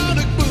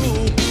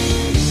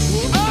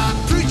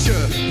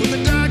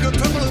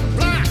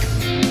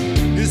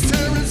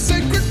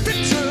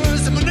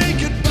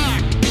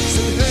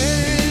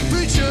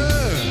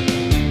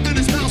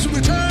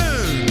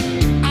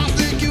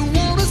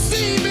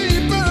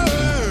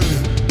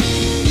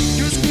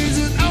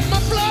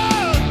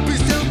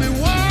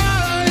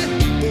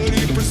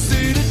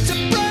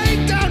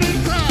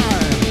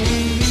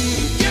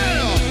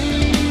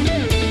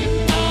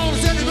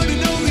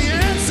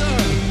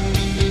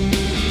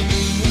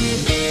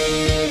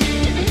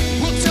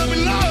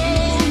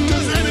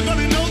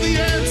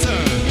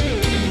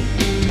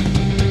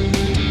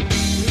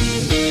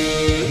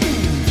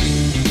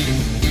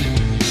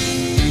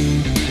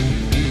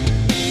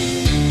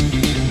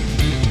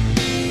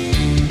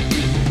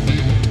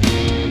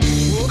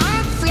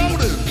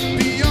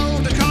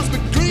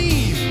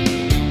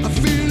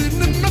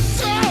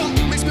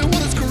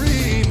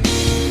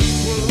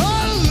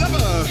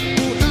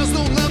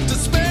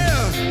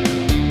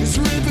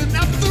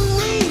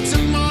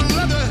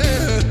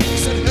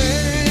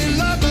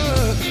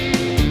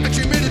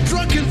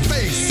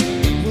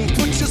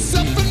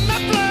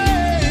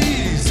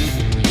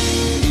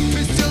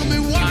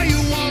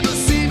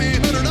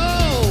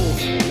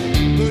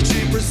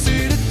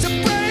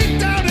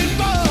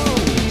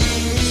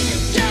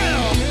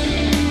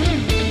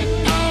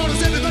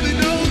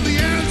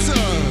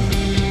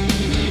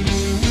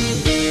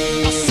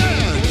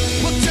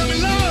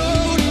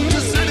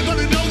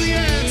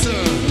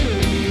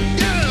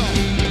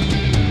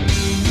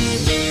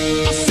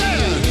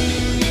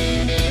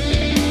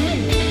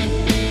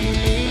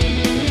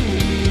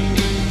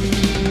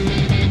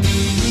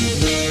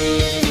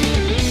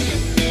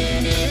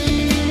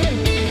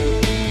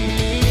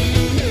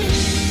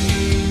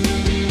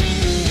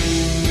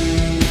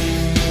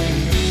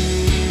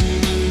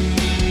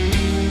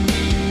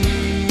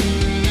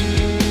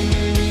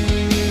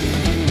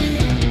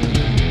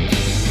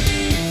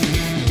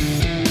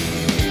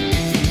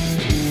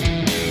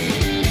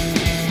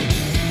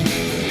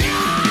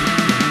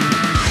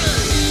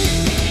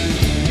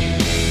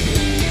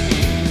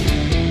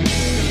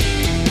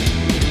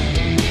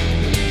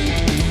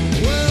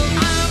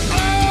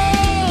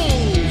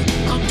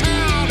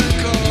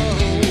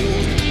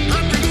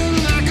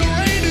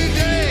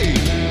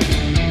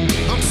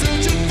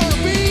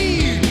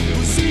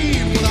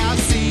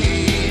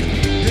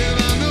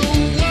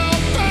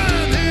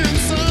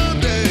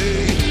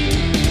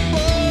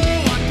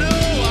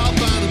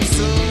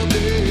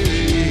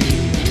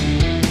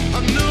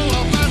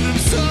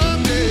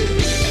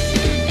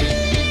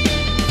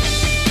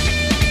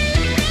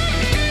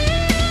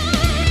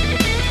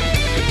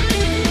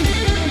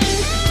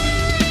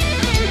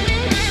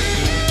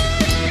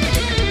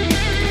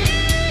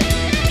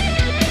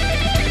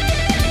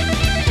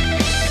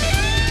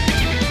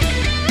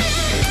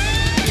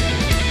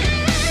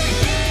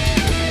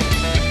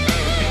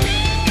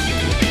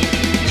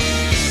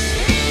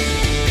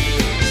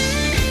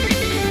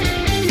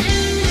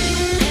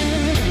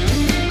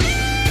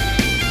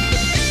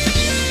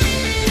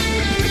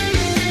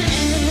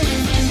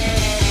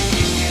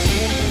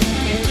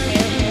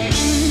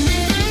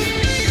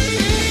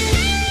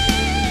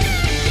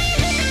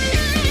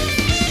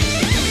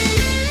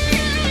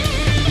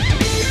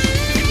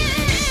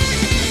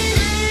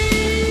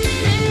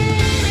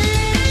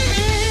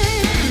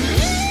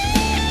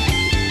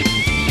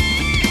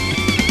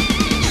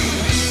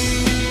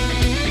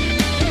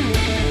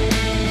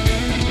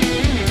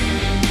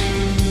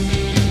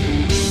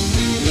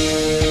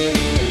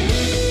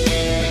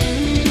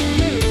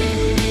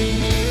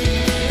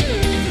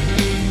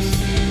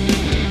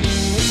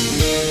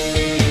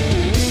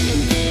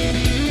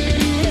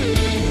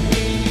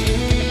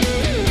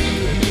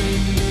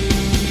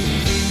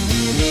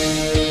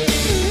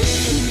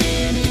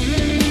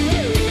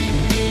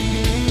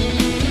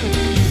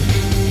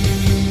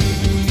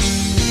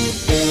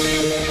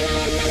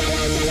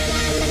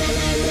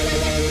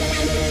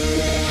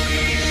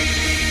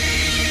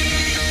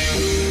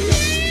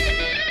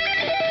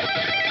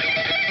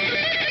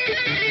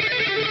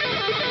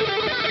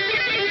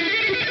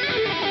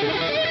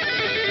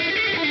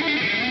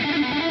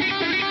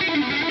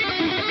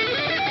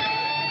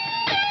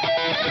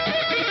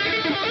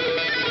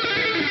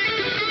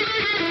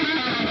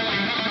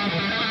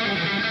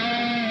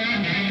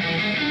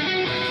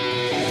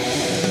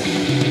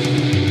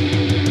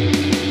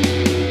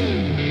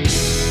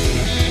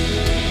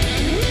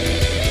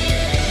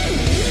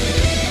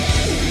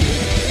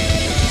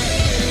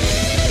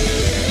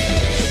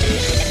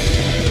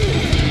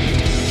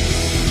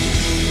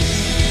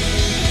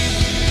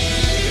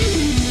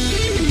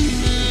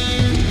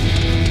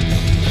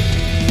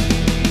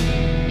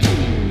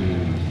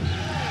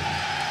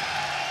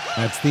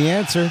 the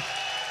answer.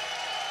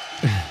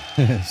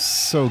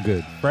 So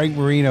good. Frank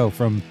Marino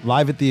from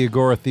Live at the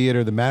Agora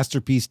Theater, the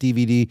Masterpiece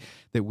DVD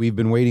that we've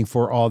been waiting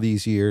for all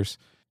these years.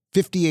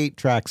 58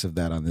 tracks of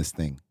that on this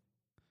thing.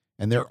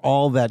 And they're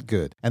all that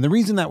good. And the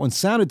reason that one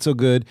sounded so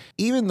good,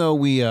 even though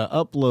we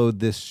upload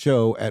this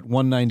show at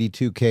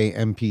 192K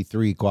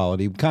MP3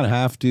 quality, we kind of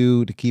have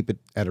to keep it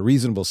at a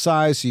reasonable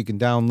size so you can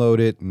download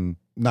it and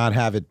not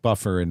have it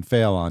buffer and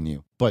fail on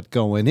you. But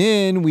going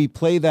in, we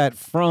play that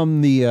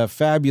from the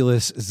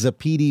fabulous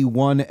Zapiti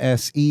 1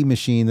 SE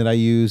machine that I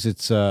use.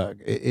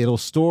 It'll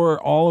store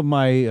all of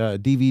my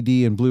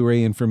DVD and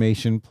Blu-ray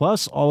information,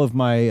 plus all of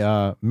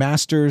my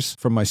masters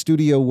from my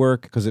studio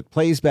work, because it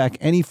plays back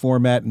any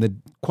format, and the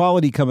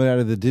quality coming out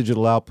of the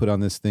digital output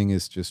on this thing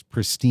is just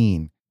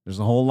pristine. There's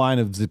a whole line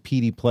of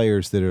Zapiti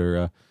players that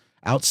are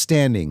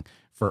outstanding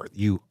for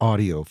you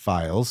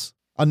audiophiles.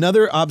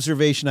 Another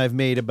observation I've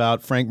made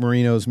about Frank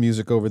Marino's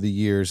music over the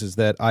years is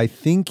that I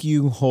think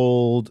you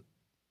hold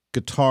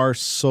guitar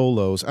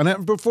solos.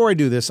 And before I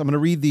do this, I'm going to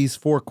read these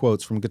 4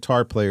 quotes from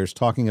guitar players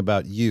talking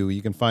about you.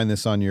 You can find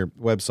this on your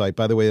website,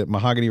 by the way, at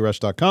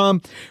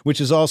mahoganyrush.com, which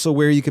is also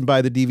where you can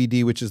buy the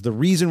DVD, which is the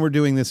reason we're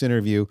doing this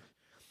interview.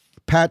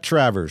 Pat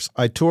Travers: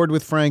 I toured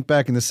with Frank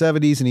back in the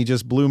 70s, and he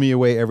just blew me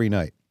away every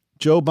night.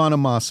 Joe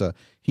Bonamassa: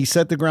 he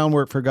set the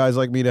groundwork for guys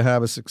like me to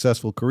have a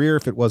successful career.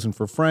 If it wasn't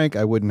for Frank,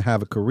 I wouldn't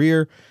have a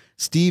career.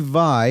 Steve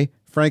Vai: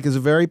 Frank is a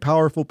very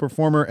powerful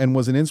performer and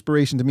was an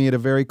inspiration to me at a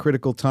very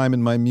critical time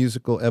in my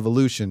musical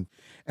evolution.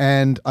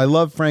 And I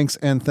love Frank's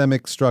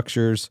anthemic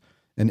structures,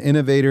 an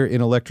innovator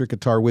in electric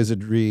guitar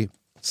wizardry,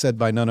 said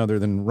by none other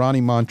than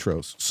Ronnie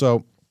Montrose.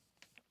 So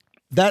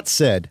that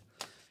said,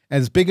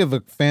 as big of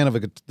a fan of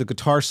the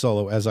guitar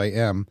solo as I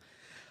am,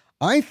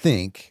 I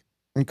think,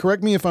 and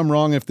correct me if I'm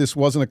wrong if this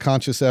wasn't a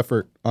conscious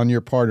effort on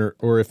your part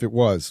or if it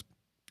was,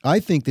 I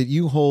think that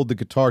you hold the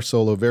guitar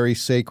solo very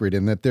sacred,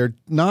 and that they're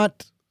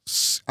not,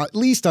 at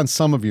least on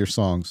some of your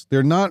songs,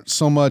 they're not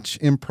so much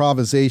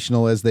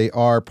improvisational as they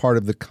are part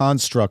of the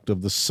construct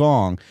of the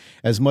song,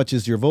 as much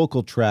as your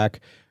vocal track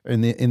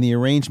in the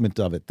arrangement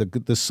of it.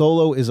 The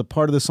solo is a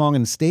part of the song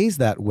and stays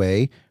that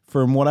way,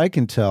 from what I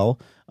can tell,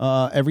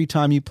 every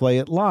time you play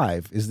it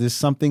live. Is this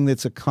something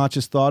that's a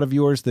conscious thought of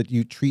yours, that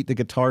you treat the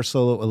guitar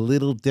solo a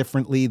little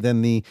differently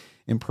than the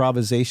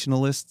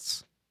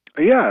improvisationalists?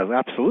 Yeah,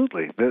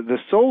 absolutely. The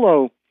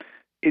solo,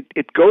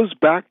 it goes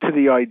back to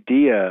the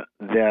idea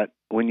that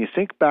when you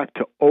think back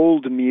to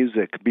old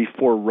music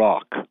before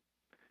rock,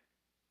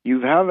 you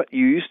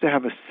used to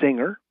have a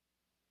singer.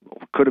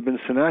 Could have been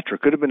Sinatra,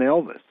 could have been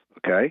Elvis,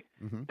 okay?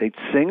 Mm-hmm. They'd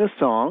sing a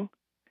song,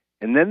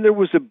 and then there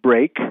was a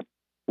break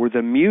where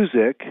the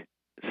music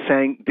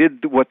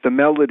did what the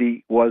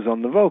melody was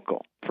on the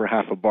vocal for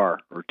half a bar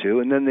or two,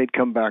 and then they'd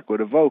come back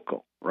with a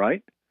vocal,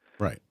 right?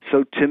 Right.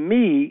 So to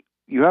me,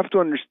 you have to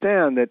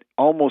understand that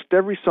almost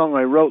every song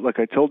I wrote, like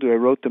I told you, I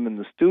wrote them in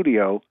the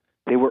studio,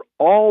 they were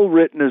all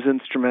written as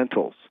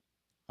instrumentals.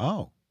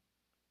 Oh.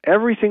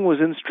 Everything was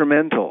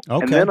instrumental.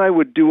 Okay. And then I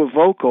would do a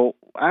vocal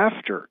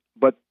after.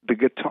 But the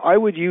guitar, I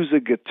would use a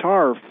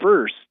guitar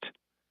first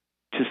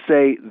to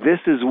say, this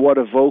is what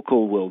a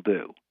vocal will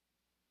do.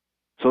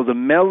 So the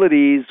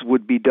melodies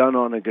would be done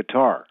on a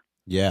guitar.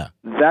 Yeah.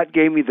 That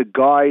gave me the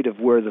guide of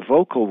where the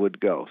vocal would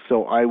go.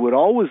 So I would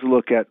always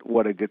look at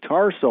what a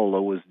guitar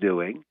solo was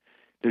doing.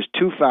 There's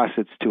 2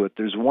 facets to it.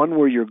 There's one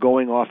where you're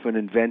going off and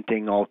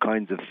inventing all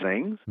kinds of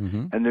things.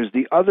 Mm-hmm. And there's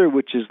the other,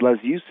 which is, as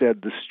you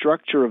said, the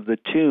structure of the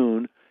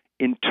tune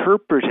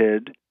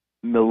interpreted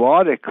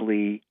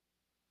melodically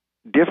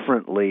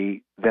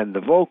differently than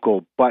the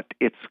vocal, but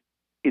it's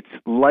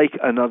like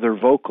another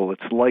vocal.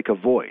 It's like a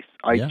voice.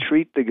 I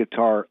treat the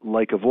guitar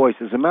like a voice.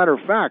 As a matter of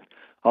fact,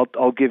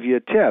 I'll give you a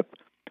tip.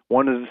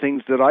 One of the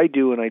things that I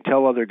do and I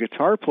tell other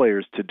guitar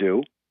players to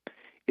do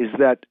is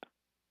that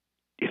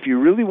if you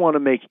really want to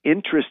make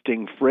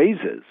interesting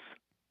phrases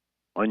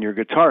on your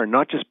guitar,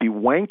 not just be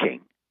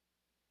wanking,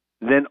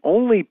 then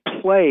only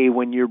play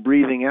when you're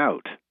breathing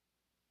out.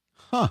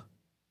 Huh.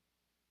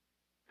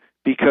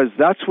 Because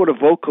that's what a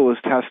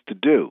vocalist has to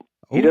do.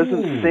 He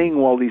doesn't sing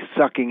while he's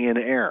sucking in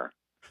air.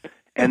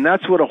 And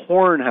that's what a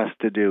horn has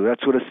to do.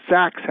 That's what a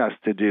sax has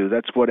to do.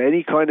 That's what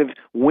any kind of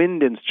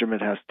wind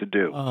instrument has to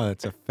do. Oh,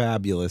 that's a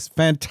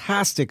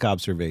fantastic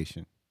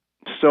observation.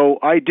 So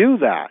I do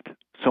that.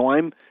 So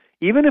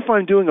even if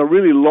I'm doing a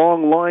really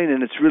long line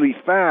and it's really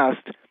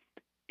fast,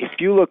 if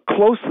you look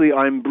closely,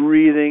 I'm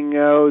breathing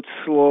out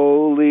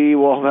slowly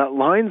while that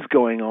line's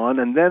going on,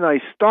 and then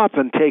I stop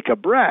and take a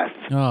breath.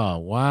 Oh,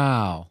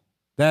 wow.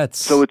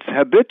 So it's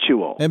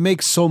habitual. It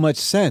makes so much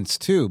sense,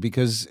 too,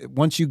 because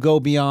once you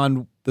go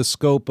beyond the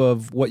scope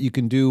of what you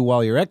can do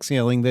while you're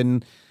exhaling,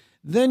 then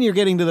you're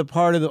getting to the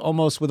part of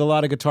almost with a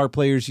lot of guitar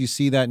players, you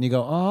see that and you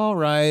go, all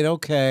right,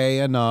 okay,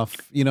 enough.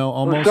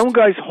 Almost. Well, some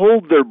guys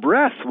hold their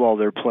breath while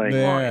they're playing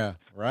lines. Yeah,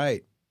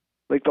 right.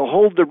 Like they'll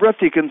hold their breath.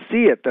 You can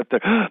see it, that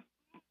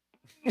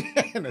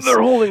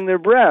they're holding their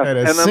breath.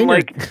 And I'm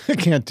like, I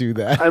can't do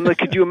that. I'm like,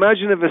 could you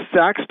imagine if a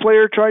sax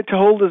player tried to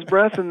hold his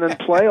breath and then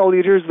play? All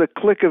you'd hear is the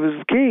click of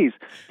his keys.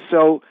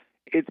 So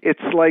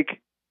it's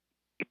like,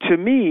 to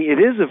me, it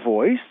is a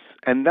voice,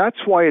 and that's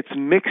why it's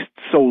mixed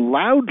so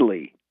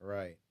loudly.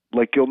 Right.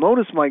 Like you'll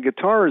notice my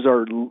guitars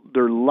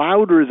they're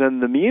louder than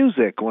the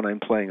music when I'm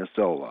playing a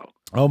solo.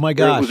 Oh my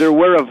gosh. They're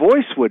where a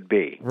voice would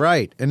be.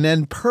 Right. And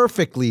then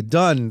perfectly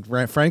done,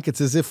 Frank. It's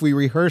as if we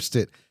rehearsed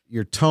it.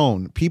 Your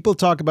tone. People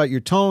talk about your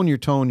tone, your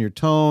tone, your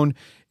tone.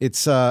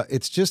 It's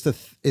just a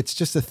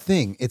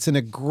thing. It's an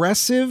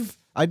aggressive,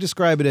 I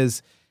describe it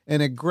as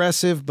an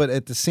aggressive, but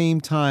at the same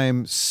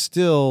time,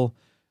 still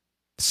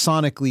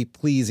sonically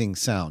pleasing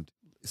sound.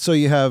 So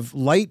you have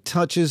light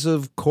touches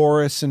of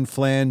chorus and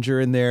flanger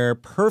in there,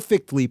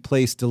 perfectly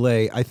placed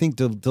delay. I think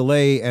the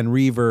delay and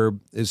reverb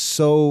is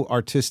so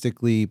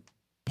artistically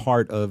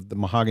part of the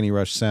Mahogany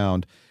Rush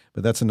sound,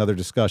 but that's another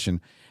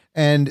discussion.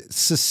 And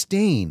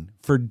sustain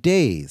for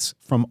days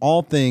from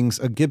all things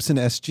a Gibson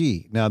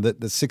SG. Now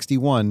the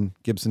 61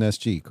 Gibson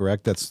SG,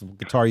 correct? That's the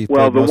guitar you played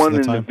most of the time? Well,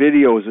 the one in the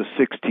video is a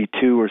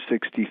 62 or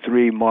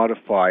 63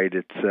 modified.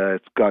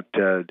 It's got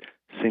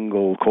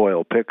single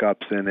coil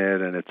pickups in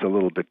it, and it's a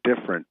little bit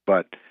different.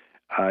 But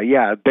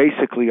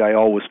basically I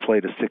always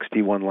played a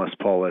 61 Les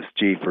Paul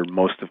SG for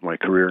most of my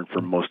career and for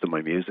most of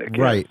my music.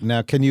 Right. Yeah.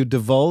 Now, can you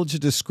divulge a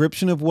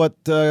description of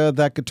what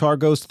that guitar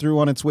goes through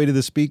on its way to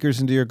the speakers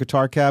into your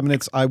guitar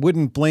cabinets? I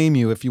wouldn't blame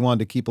you if you wanted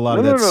to keep a lot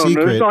of that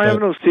secret. No, I have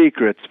no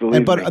secrets,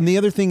 believe me. And the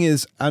other thing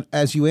is,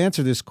 as you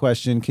answer this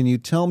question, can you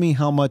tell me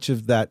how much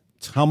of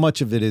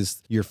it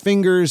is your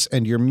fingers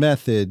and your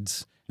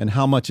methods and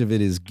how much of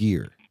it is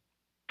gear?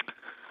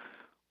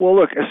 Well,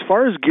 look, as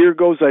far as gear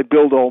goes, I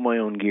build all my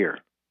own gear.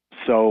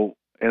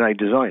 And I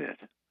design it.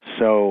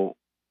 So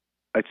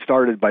I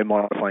started by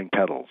modifying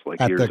pedals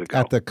years ago.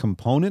 At the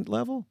component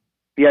level?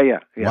 Yeah.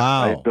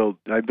 Wow.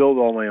 I build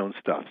all my own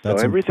stuff.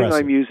 That's so everything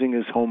impressive. I'm using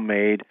is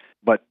homemade,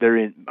 but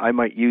I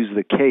might use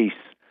the case.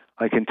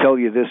 I can tell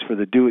you this for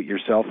the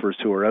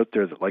do-it-yourselfers who are out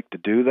there that like to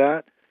do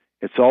that.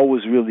 It's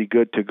always really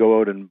good to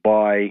go out and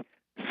buy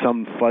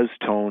some fuzz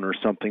tone or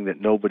something that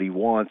nobody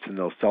wants, and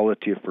they'll sell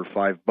it to you for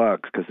 $5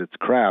 because it's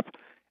crap.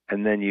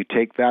 And then you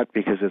take that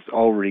because it's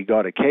already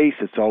got a case,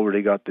 it's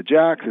already got the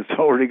jacks, it's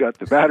already got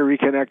the battery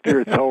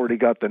connector, it's already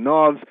got the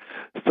knobs.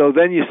 So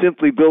then you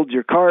simply build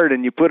your card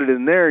and you put it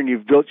in there, and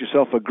you've built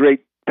yourself a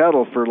great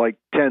pedal for like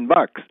 $10.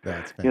 That's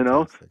fantastic. You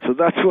know, so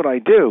that's what I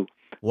do.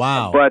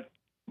 Wow. But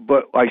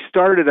I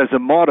started as a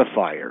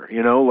modifier.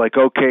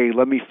 Okay,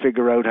 let me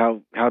figure out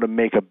how to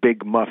make a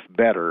big muff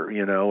better,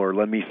 or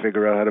let me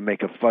figure out how to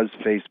make a fuzz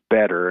face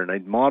better, and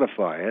I'd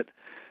modify it.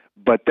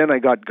 But then I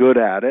got good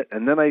at it,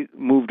 and then I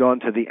moved on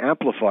to the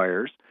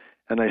amplifiers,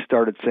 and I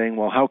started saying,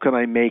 well, how can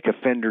I make a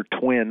Fender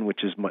Twin,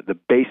 which is the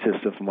basis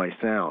of my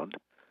sound?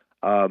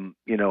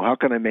 How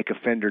can I make a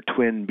Fender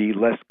Twin be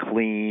less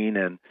clean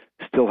and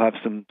still have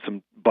some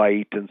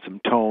bite and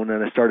some tone?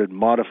 And I started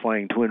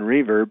modifying twin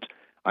reverbs.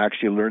 I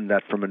actually learned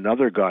that from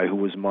another guy who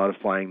was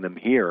modifying them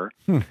here.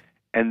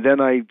 And then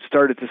I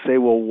started to say,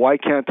 well, why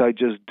can't I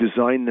just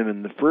design them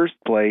in the first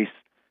place?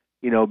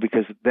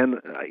 Because then,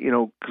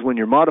 because when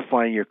you're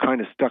modifying, you're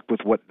kind of stuck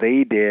with what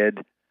they did.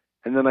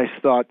 And then I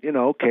thought,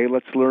 okay,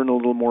 let's learn a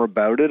little more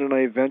about it. And I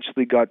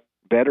eventually got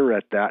better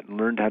at that and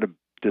learned how to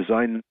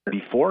design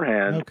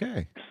beforehand.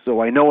 Okay.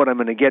 So I know what I'm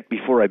going to get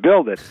before I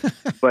build it.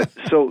 But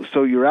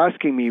so you're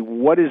asking me,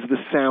 what is the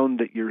sound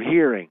that you're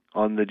hearing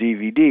on the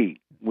DVD,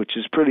 which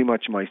is pretty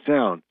much my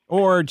sound.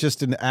 Or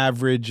just an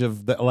average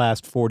of the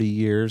last 40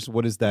 years.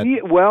 What is that?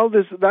 Yeah, well,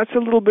 that's a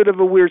little bit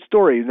of a weird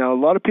story. Now, a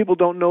lot of people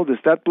don't know this.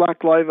 That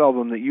Black Live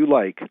album that you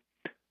like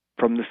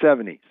from the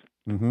 70s,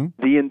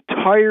 the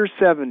entire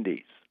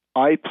 70s,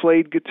 I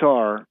played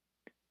guitar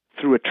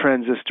through a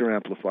transistor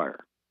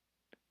amplifier.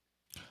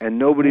 And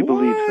nobody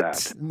believes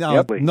that.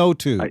 No, no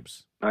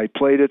tubes. I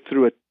played it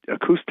through an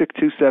acoustic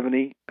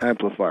 270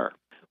 amplifier.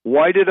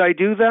 Why did I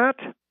do that?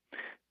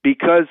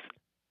 Because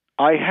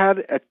I had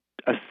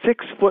a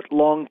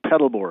 6-foot-long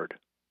pedal board,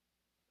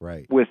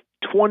 right, with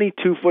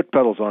 22 foot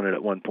pedals on it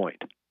at one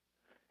point.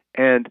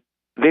 And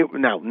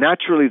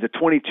naturally the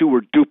 22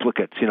 were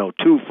duplicates,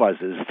 2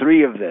 fuzzes,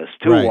 3 of this,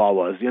 2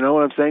 wah-wahs, you know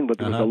what I'm saying? But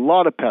there was a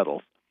lot of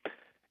pedals.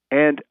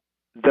 And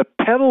the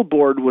pedal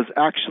board was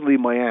actually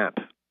my amp,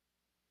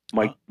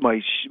 my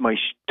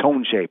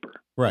tone shaper.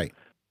 Right.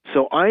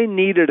 So I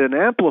needed an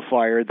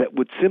amplifier that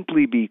would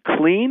simply be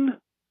clean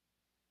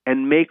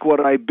and make what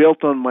I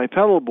built on my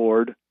pedal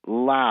board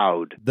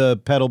loud. The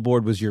pedal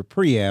board was your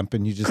preamp,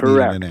 and you just needed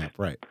an amp,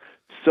 right?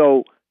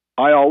 So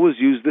I always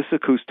used this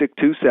acoustic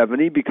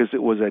 270 because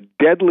it was a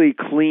deadly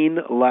clean,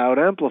 loud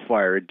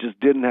amplifier. It just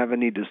didn't have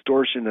any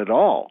distortion at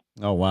all.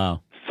 Oh,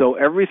 wow. So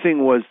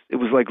everything was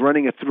like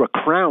running it through a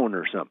crown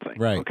or something.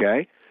 Right.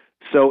 Okay?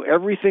 So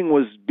everything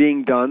was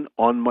being done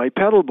on my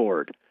pedal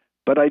board.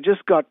 But I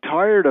just got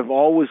tired of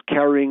always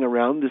carrying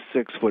around this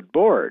 6-foot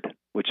board,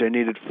 which I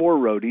needed 4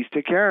 roadies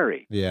to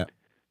carry. Yeah.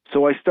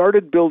 So I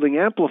started building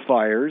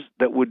amplifiers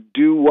that would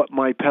do what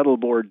my pedal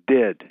board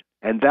did.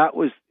 And that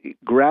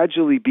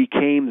gradually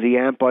became the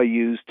amp I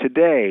use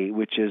today,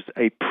 which is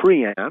a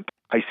preamp.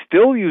 I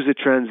still use a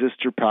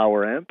transistor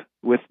power amp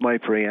with my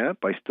preamp.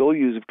 I still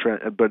use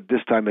but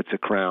this time it's a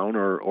Crown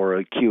or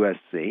a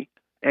QSC.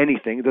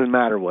 anything. It doesn't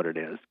matter what it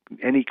is.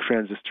 Any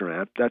transistor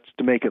amp. That's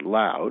to make it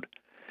loud.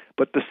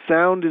 But the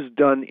sound is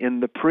done in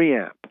the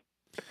preamp.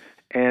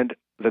 And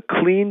the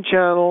clean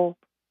channel,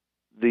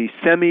 the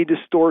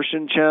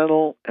semi-distortion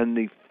channel, and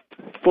the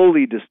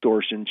fully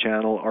distortion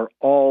channel are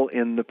all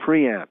in the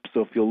preamp.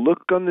 So if you'll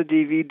look on the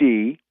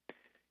DVD,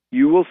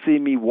 you will see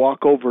me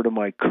walk over to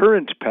my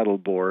current pedal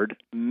board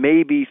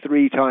maybe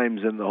 3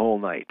 times in the whole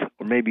night,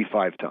 or maybe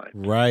 5 times.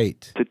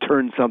 Right. To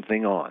turn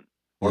something on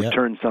or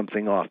turn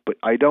something off, but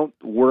I don't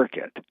work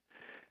it.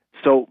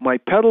 So my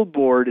pedal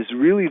board is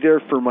really there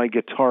for my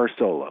guitar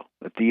solo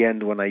at the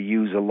end when I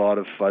use a lot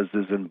of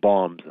fuzzes and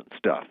bombs and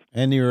stuff.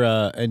 And your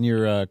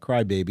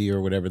Crybaby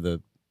or whatever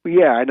the...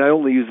 Yeah, and I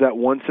only use that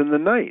once in the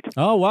night.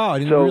 Oh, wow, I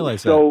didn't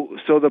realize that.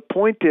 So the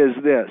point is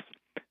this.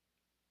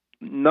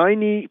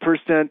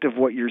 90% of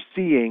what you're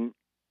seeing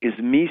is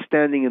me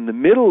standing in the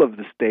middle of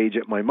the stage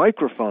at my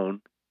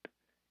microphone,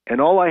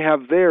 and all I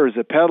have there is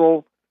a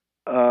pedal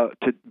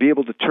to be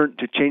able to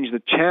change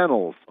the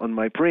channels on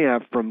my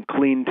preamp from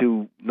clean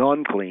to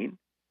non-clean,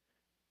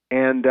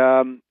 and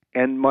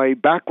my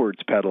backwards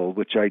pedal,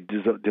 which I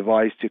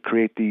devised to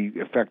create the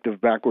effect of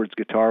backwards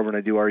guitar when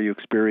I do Are You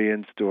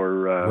Experienced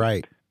or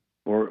right.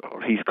 Or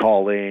He's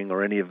Calling,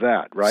 or any of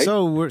that, right?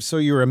 So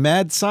you're a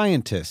mad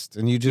scientist,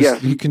 and you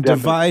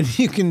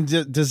can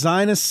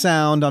design a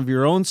sound of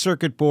your own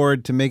circuit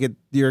board to make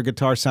your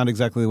guitar sound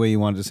exactly the way you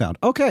want it to sound.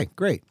 Okay,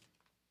 great.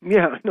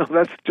 Yeah, no,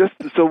 that's just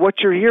so. What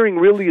you're hearing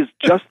really is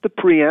just the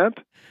preamp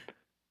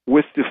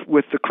with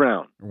the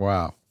crown.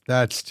 Wow,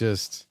 that's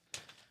just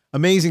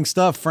amazing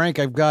stuff, Frank.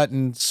 I've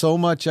gotten so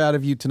much out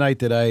of you tonight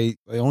that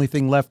the only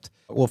thing left.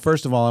 Well,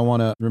 first of all, I want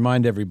to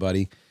remind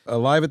everybody.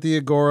 Live at the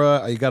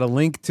Agora. You got a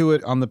link to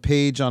it on the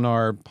page on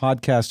our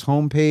podcast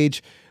homepage.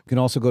 You can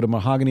also go to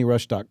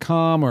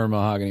mahoganyrush.com or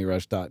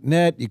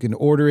mahoganyrush.net. You can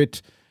order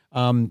it,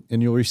 and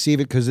you'll receive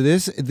it because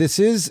this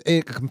is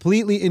a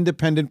completely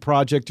independent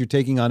project. You're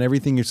taking on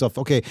everything yourself.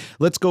 Okay,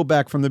 let's go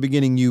back from the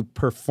beginning. You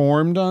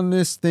performed on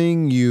this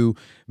thing. You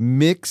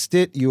mixed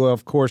it. You,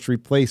 of course,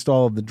 replaced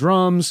all of the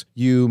drums.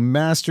 You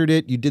mastered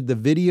it. You did the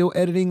video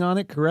editing on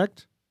it,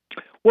 correct?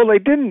 Well, I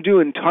didn't do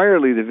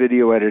entirely the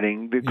video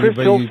editing. Chris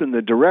Hilson,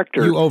 the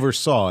director... You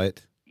oversaw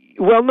it.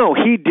 Well, no,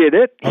 he did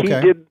it. Okay.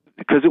 He did,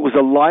 because it was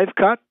a live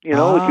cut, he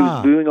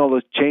was doing all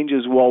those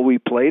changes while we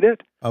played it.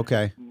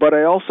 Okay. But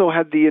I also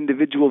had the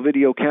individual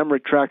video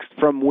camera tracks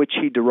from which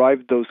he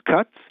derived those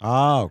cuts.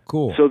 Oh,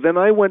 cool. So then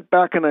I went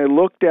back and I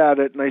looked at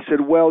it and I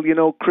said, well,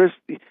 Chris...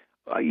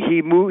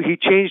 He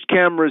changed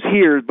cameras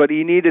here, but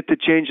he needed to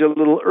change a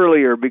little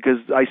earlier because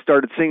I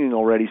started singing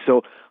already.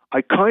 So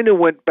I kind of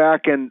went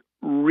back and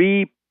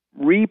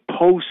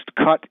repost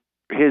cut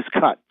his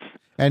cuts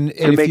and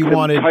to make them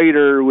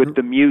tighter with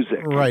the music.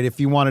 Right. If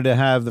you wanted to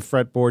have the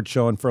fretboard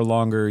showing for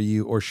longer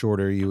or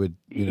shorter, you would.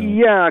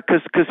 Yeah,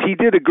 because he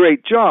did a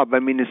great job. I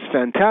mean, it's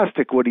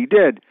fantastic what he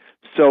did.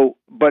 So,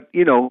 but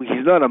he's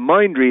not a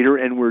mind reader,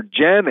 and we're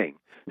jamming.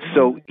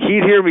 So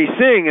he'd hear me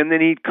sing, and then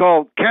he'd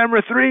call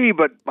camera 3,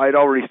 but I'd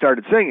already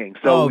started singing.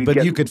 So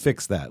you could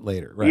fix that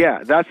later, right? Yeah,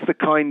 that's the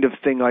kind of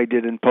thing I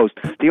did in post.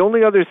 The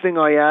only other thing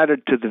I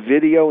added to the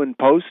video in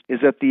post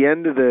is at the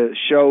end of the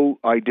show,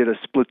 I did a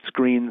split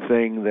screen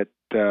thing that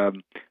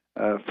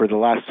for the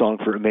last song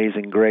for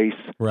Amazing Grace.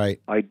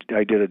 Right. I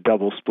did a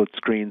double split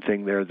screen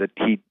thing there that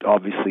he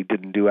obviously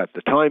didn't do at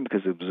the time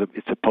because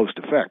it's a post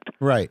effect.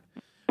 Right.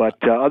 But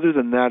other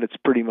than that, it's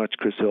pretty much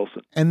Chris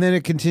Hilson. And then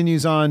it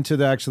continues on to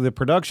the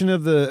production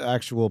of the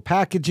actual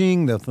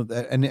packaging,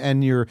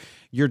 and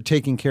you're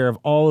taking care of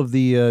all of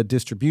the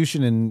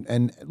distribution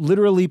and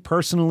literally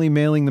personally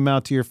mailing them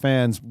out to your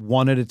fans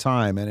one at a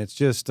time. And it's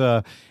just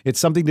it's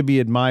something to be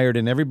admired,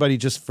 and everybody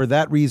just for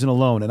that reason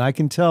alone. And I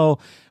can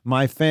tell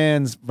my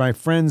friends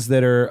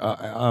that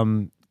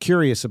are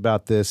curious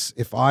about this,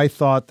 if I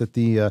thought that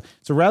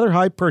it's a rather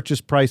high purchase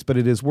price, but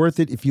it is worth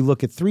it. If you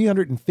look at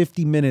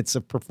 350 minutes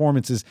of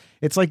performances,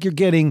 it's like you're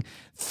getting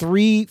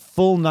 3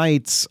 full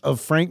nights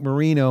of Frank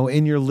Marino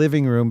in your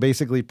living room,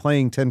 basically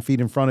playing 10 feet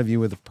in front of you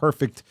with a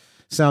perfect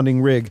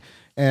sounding rig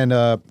and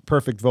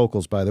perfect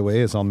vocals, by the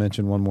way, as I'll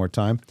mention one more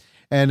time.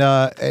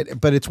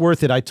 But it's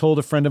worth it. I told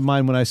a friend of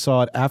mine when I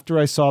saw it, after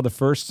I saw the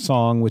first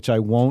song, which I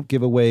won't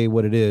give away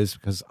what it is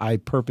because I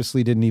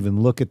purposely didn't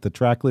even look at the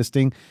track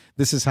listing.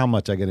 This is how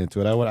much I get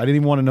into it. I didn't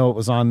even want to know it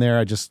was on there.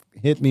 I just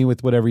hit me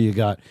with whatever you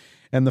got.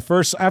 And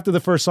after the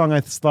first song, I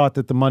thought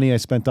that the money I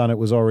spent on it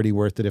was already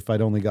worth it if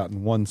I'd only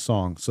gotten one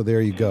song. So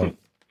there you go.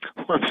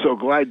 I'm so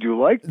glad you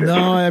liked it.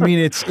 No, I mean,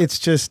 it's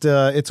just,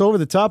 it's over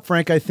the top,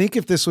 Frank. I think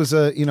if this was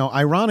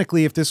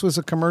ironically, if this was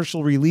a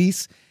commercial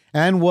release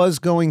and was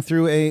going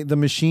through the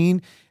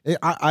machine,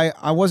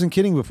 I wasn't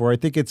kidding before. I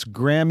think it's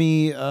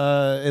Grammy,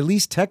 at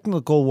least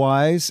technical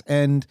wise.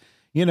 And,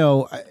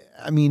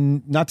 I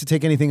mean, not to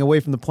take anything away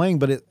from the playing,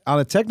 but on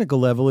a technical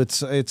level,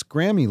 it's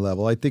Grammy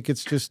level. I think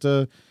it's just,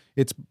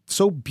 it's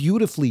so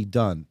beautifully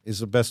done is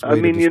the best way to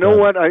describe it. You know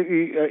what?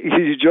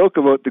 You joke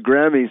about the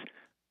Grammys.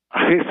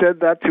 I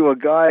said that to a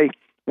guy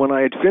when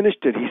I had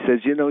finished it. He says,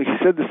 he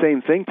said the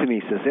same thing to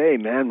me. He says, hey,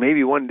 man,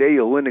 maybe one day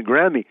you'll win a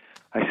Grammy.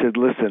 I said,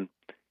 listen,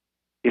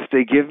 if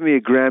they give me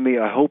a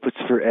Grammy, I hope it's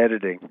for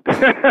editing.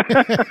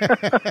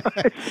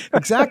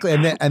 Exactly,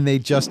 and they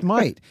just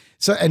might.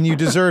 So, and you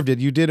deserved it.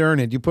 You did earn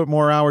it. You put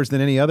more hours than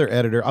any other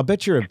editor. I'll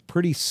bet you're a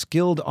pretty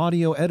skilled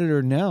audio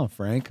editor now,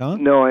 Frank, huh?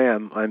 No, I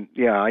am.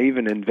 I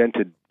even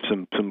invented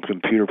some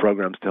computer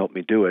programs to help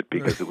me do it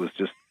because it was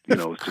just, it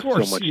was just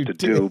so much to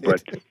do.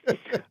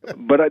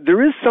 But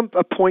there is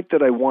a point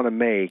that I want to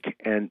make,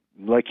 and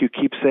like you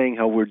keep saying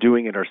how we're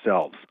doing it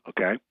ourselves,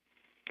 okay?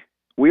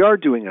 We are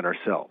doing it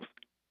ourselves.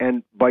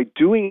 And by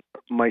doing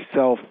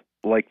myself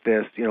like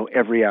this,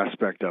 every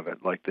aspect of it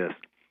like this,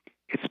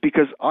 it's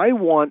because I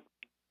want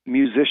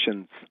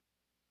musicians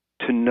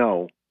to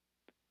know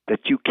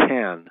that you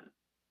can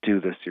do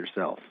this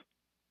yourself.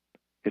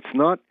 It's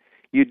not,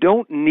 you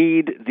don't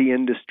need the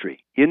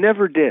industry. You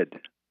never did.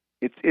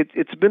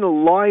 It's been a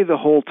lie the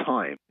whole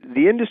time.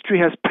 The industry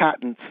has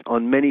patents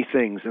on many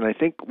things, and I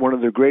think one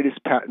of their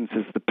greatest patents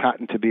is the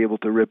patent to be able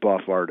to rip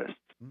off artists.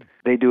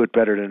 They do it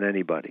better than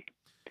anybody.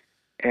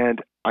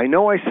 And I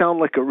know I sound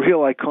like a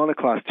real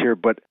iconoclast here,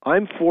 but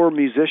I'm for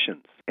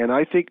musicians. And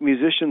I think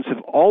musicians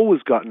have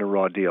always gotten a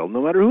raw deal,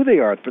 no matter who they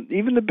are,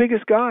 even the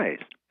biggest guys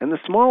and the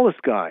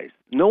smallest guys.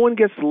 No one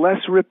gets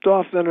less ripped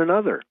off than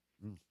another.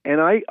 And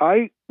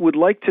I would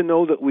like to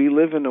know that we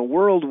live in a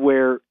world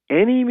where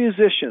any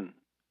musician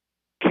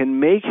can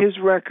make his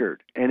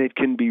record, and it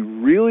can be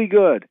really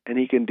good, and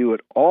he can do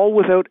it all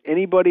without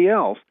anybody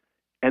else.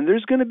 And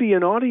there's going to be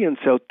an audience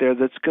out there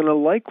that's going to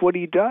like what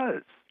he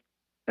does.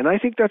 And I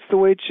think that's the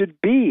way it should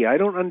be. I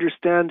don't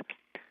understand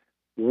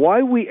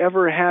why we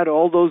ever had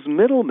all those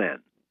middlemen.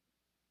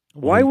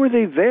 Why were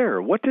they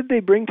there? What did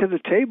they bring to the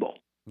table?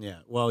 Yeah,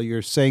 well,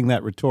 you're saying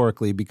that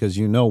rhetorically because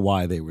you know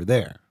why they were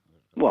there.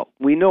 Well,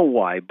 we know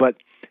why, but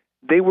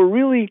they were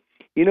really,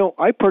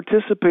 I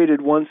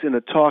participated once in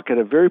a talk at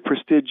a very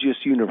prestigious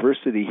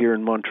university here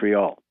in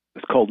Montreal.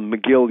 It's called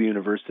McGill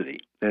University,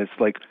 and it's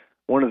like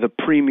one of the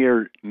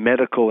premier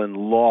medical and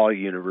law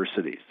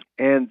universities.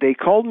 And they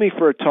called me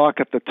for a talk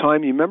at the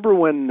time. You remember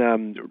when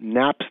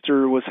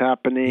Napster was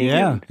happening?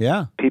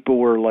 Yeah. People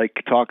were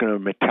like talking to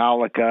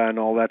Metallica and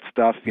all that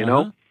stuff, you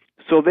know?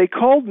 So they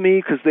called me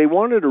because they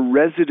wanted a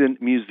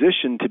resident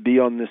musician to be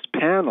on this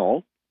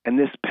panel. And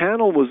this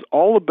panel was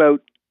all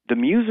about the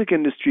music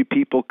industry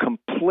people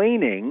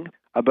complaining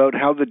about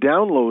how the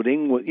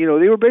downloading,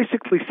 they were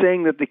basically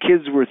saying that the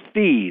kids were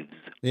thieves.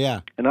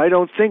 Yeah. And I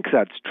don't think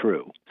that's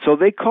true. So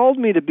they called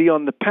me to be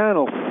on the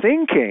panel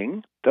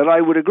thinking that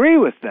I would agree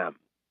with them.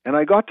 And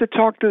I got to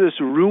talk to this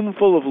room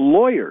full of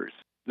lawyers.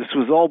 This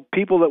was all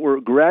people that were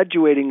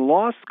graduating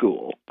law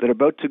school that are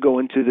about to go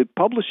into the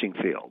publishing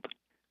field.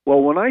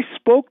 Well, when I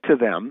spoke to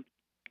them,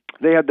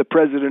 they had the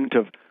president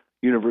of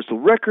Universal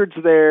Records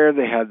there,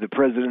 they had the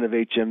president of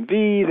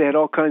HMV, they had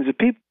all kinds of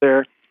people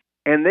there.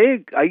 And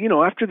they,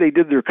 after they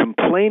did their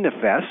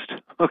complain-a-fest,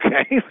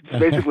 okay, which is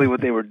basically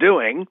what they were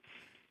doing,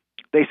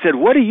 they said,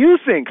 "What do you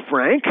think,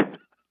 Frank?"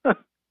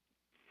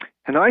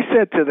 And I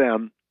said to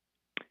them,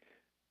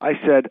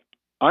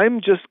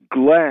 I'm just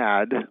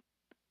glad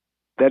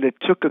that it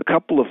took a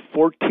couple of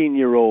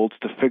 14-year-olds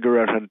to figure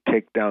out how to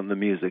take down the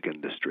music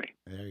industry.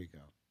 There you go.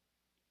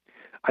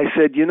 I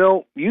said,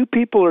 you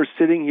people are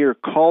sitting here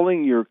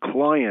calling your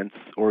clients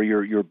or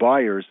your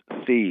buyers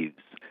thieves.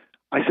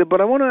 I said,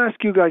 but I want to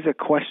ask you guys a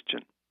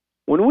question.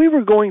 When we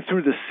were going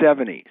through the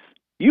 70s,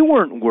 you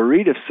weren't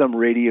worried if some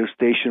radio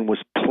station was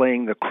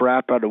playing the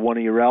crap out of one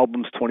of your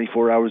albums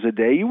 24 hours a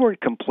day. You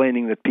weren't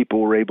complaining that people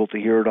were able to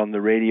hear it on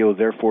the radio,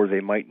 therefore they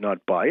might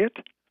not buy it.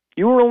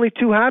 You were only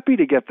too happy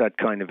to get that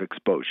kind of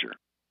exposure.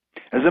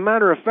 As a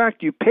matter of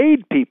fact, you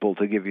paid people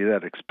to give you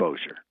that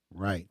exposure.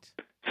 Right.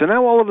 So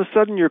now all of a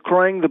sudden you're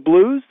crying the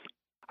blues?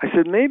 I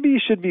said, maybe you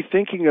should be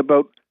thinking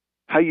about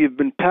how you've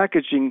been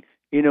packaging,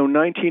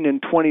 $19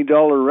 and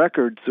 $20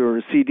 records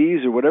or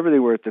CDs or whatever they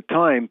were at the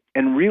time,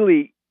 and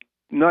really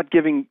not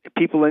giving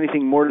people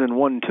anything more than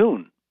one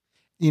tune.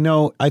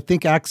 I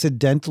think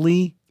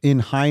accidentally, in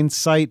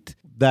hindsight,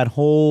 that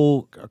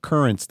whole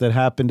occurrence that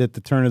happened at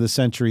the turn of the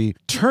century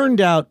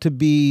turned out to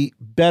be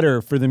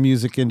better for the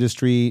music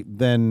industry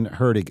than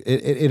hurting.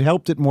 It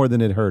helped it more than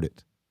it hurt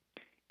it.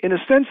 In a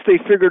sense, they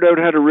figured out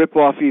how to rip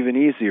off even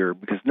easier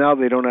because now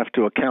they don't have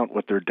to account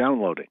what they're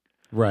downloading.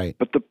 Right.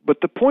 But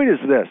the point is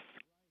this.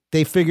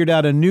 They figured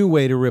out a new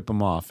way to rip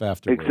them off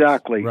afterwards.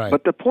 Exactly. Right.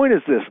 But the point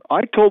is this.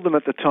 I told them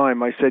at the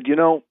time, I said,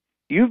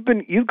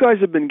 you guys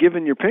have been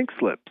given your pink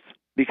slips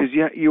because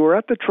you were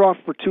at the trough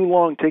for too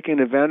long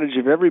taking advantage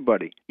of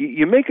everybody.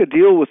 You make a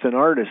deal with an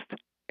artist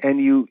and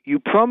you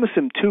promise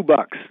him $2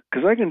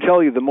 because I can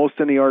tell you the most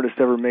any artist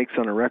ever makes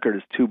on a record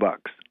is $2,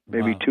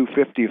 maybe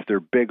 $2.50 if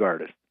they're big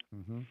artists.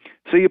 Mm-hmm.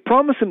 So you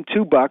promise them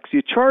 $2,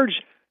 you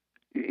charge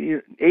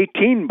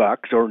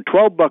 $18 or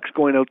 $12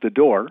 going out the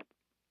door,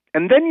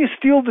 and then you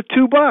steal the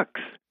 $2.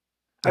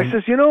 I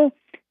says,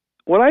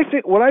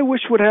 what I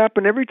wish would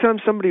happen every time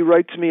somebody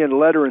writes me a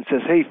letter and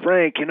says, "Hey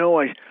Frank,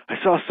 I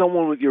saw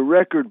someone with your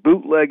record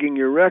bootlegging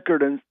your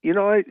record, and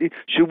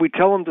should we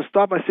tell them to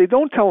stop?" I say,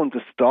 don't tell them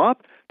to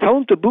stop. tell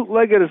him to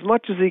bootleg it as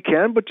much as he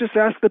can, but just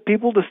ask the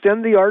people to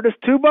send the artist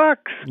 $2.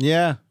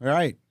 Yeah,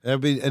 right.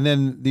 And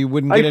then you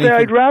wouldn't I get say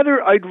anything.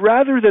 I'd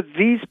rather that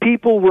these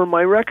people were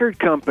my record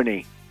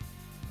company.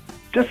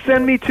 Just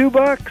send me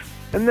 $2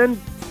 and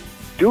then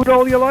do it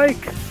all you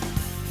like.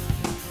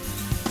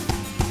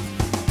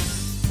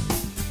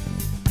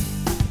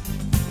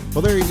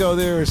 Well, there you go.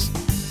 There's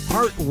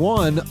part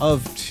 1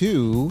 of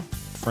 2.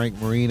 Frank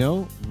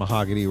Marino,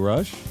 Mahogany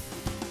Rush,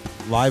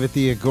 live at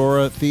the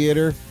Agora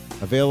Theater,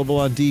 available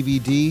on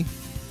DVD.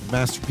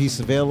 Masterpiece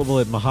available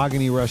at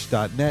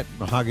mahoganyrush.net,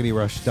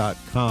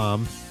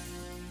 mahoganyrush.com.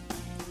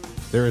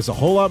 There is a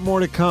whole lot more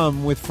to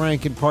come with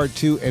Frank in part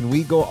 2, and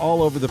we go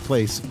all over the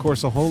place. Of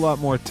course, a whole lot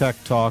more tech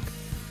talk,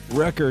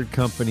 record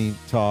company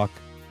talk,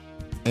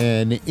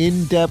 an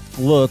in-depth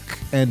look,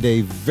 and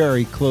a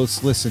very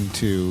close listen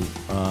to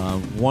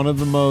one of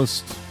the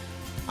most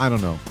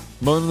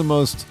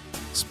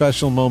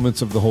special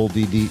moments of the whole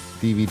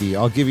DVD.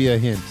 I'll give you a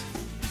hint.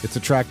 It's a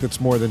track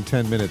that's more than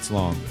 10 minutes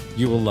long.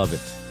 You will love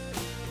it.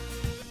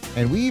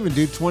 And we even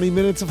do 20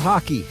 minutes of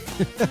hockey.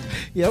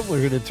 Yep, we're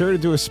going to turn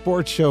into a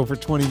sports show for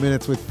 20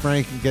 minutes with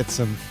Frank and get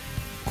some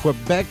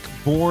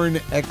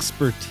Quebec-born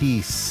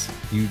expertise.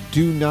 You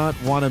do not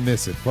want to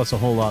miss it, plus a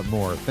whole lot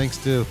more. Thanks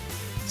to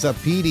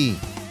zapedi.us.com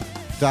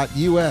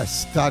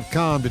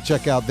to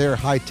check out their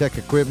high-tech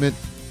equipment,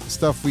 the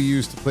stuff we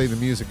use to play the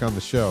music on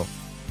the show.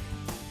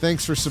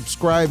 Thanks for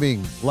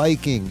subscribing,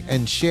 liking,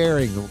 and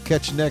sharing. We'll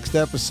catch you next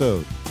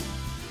episode.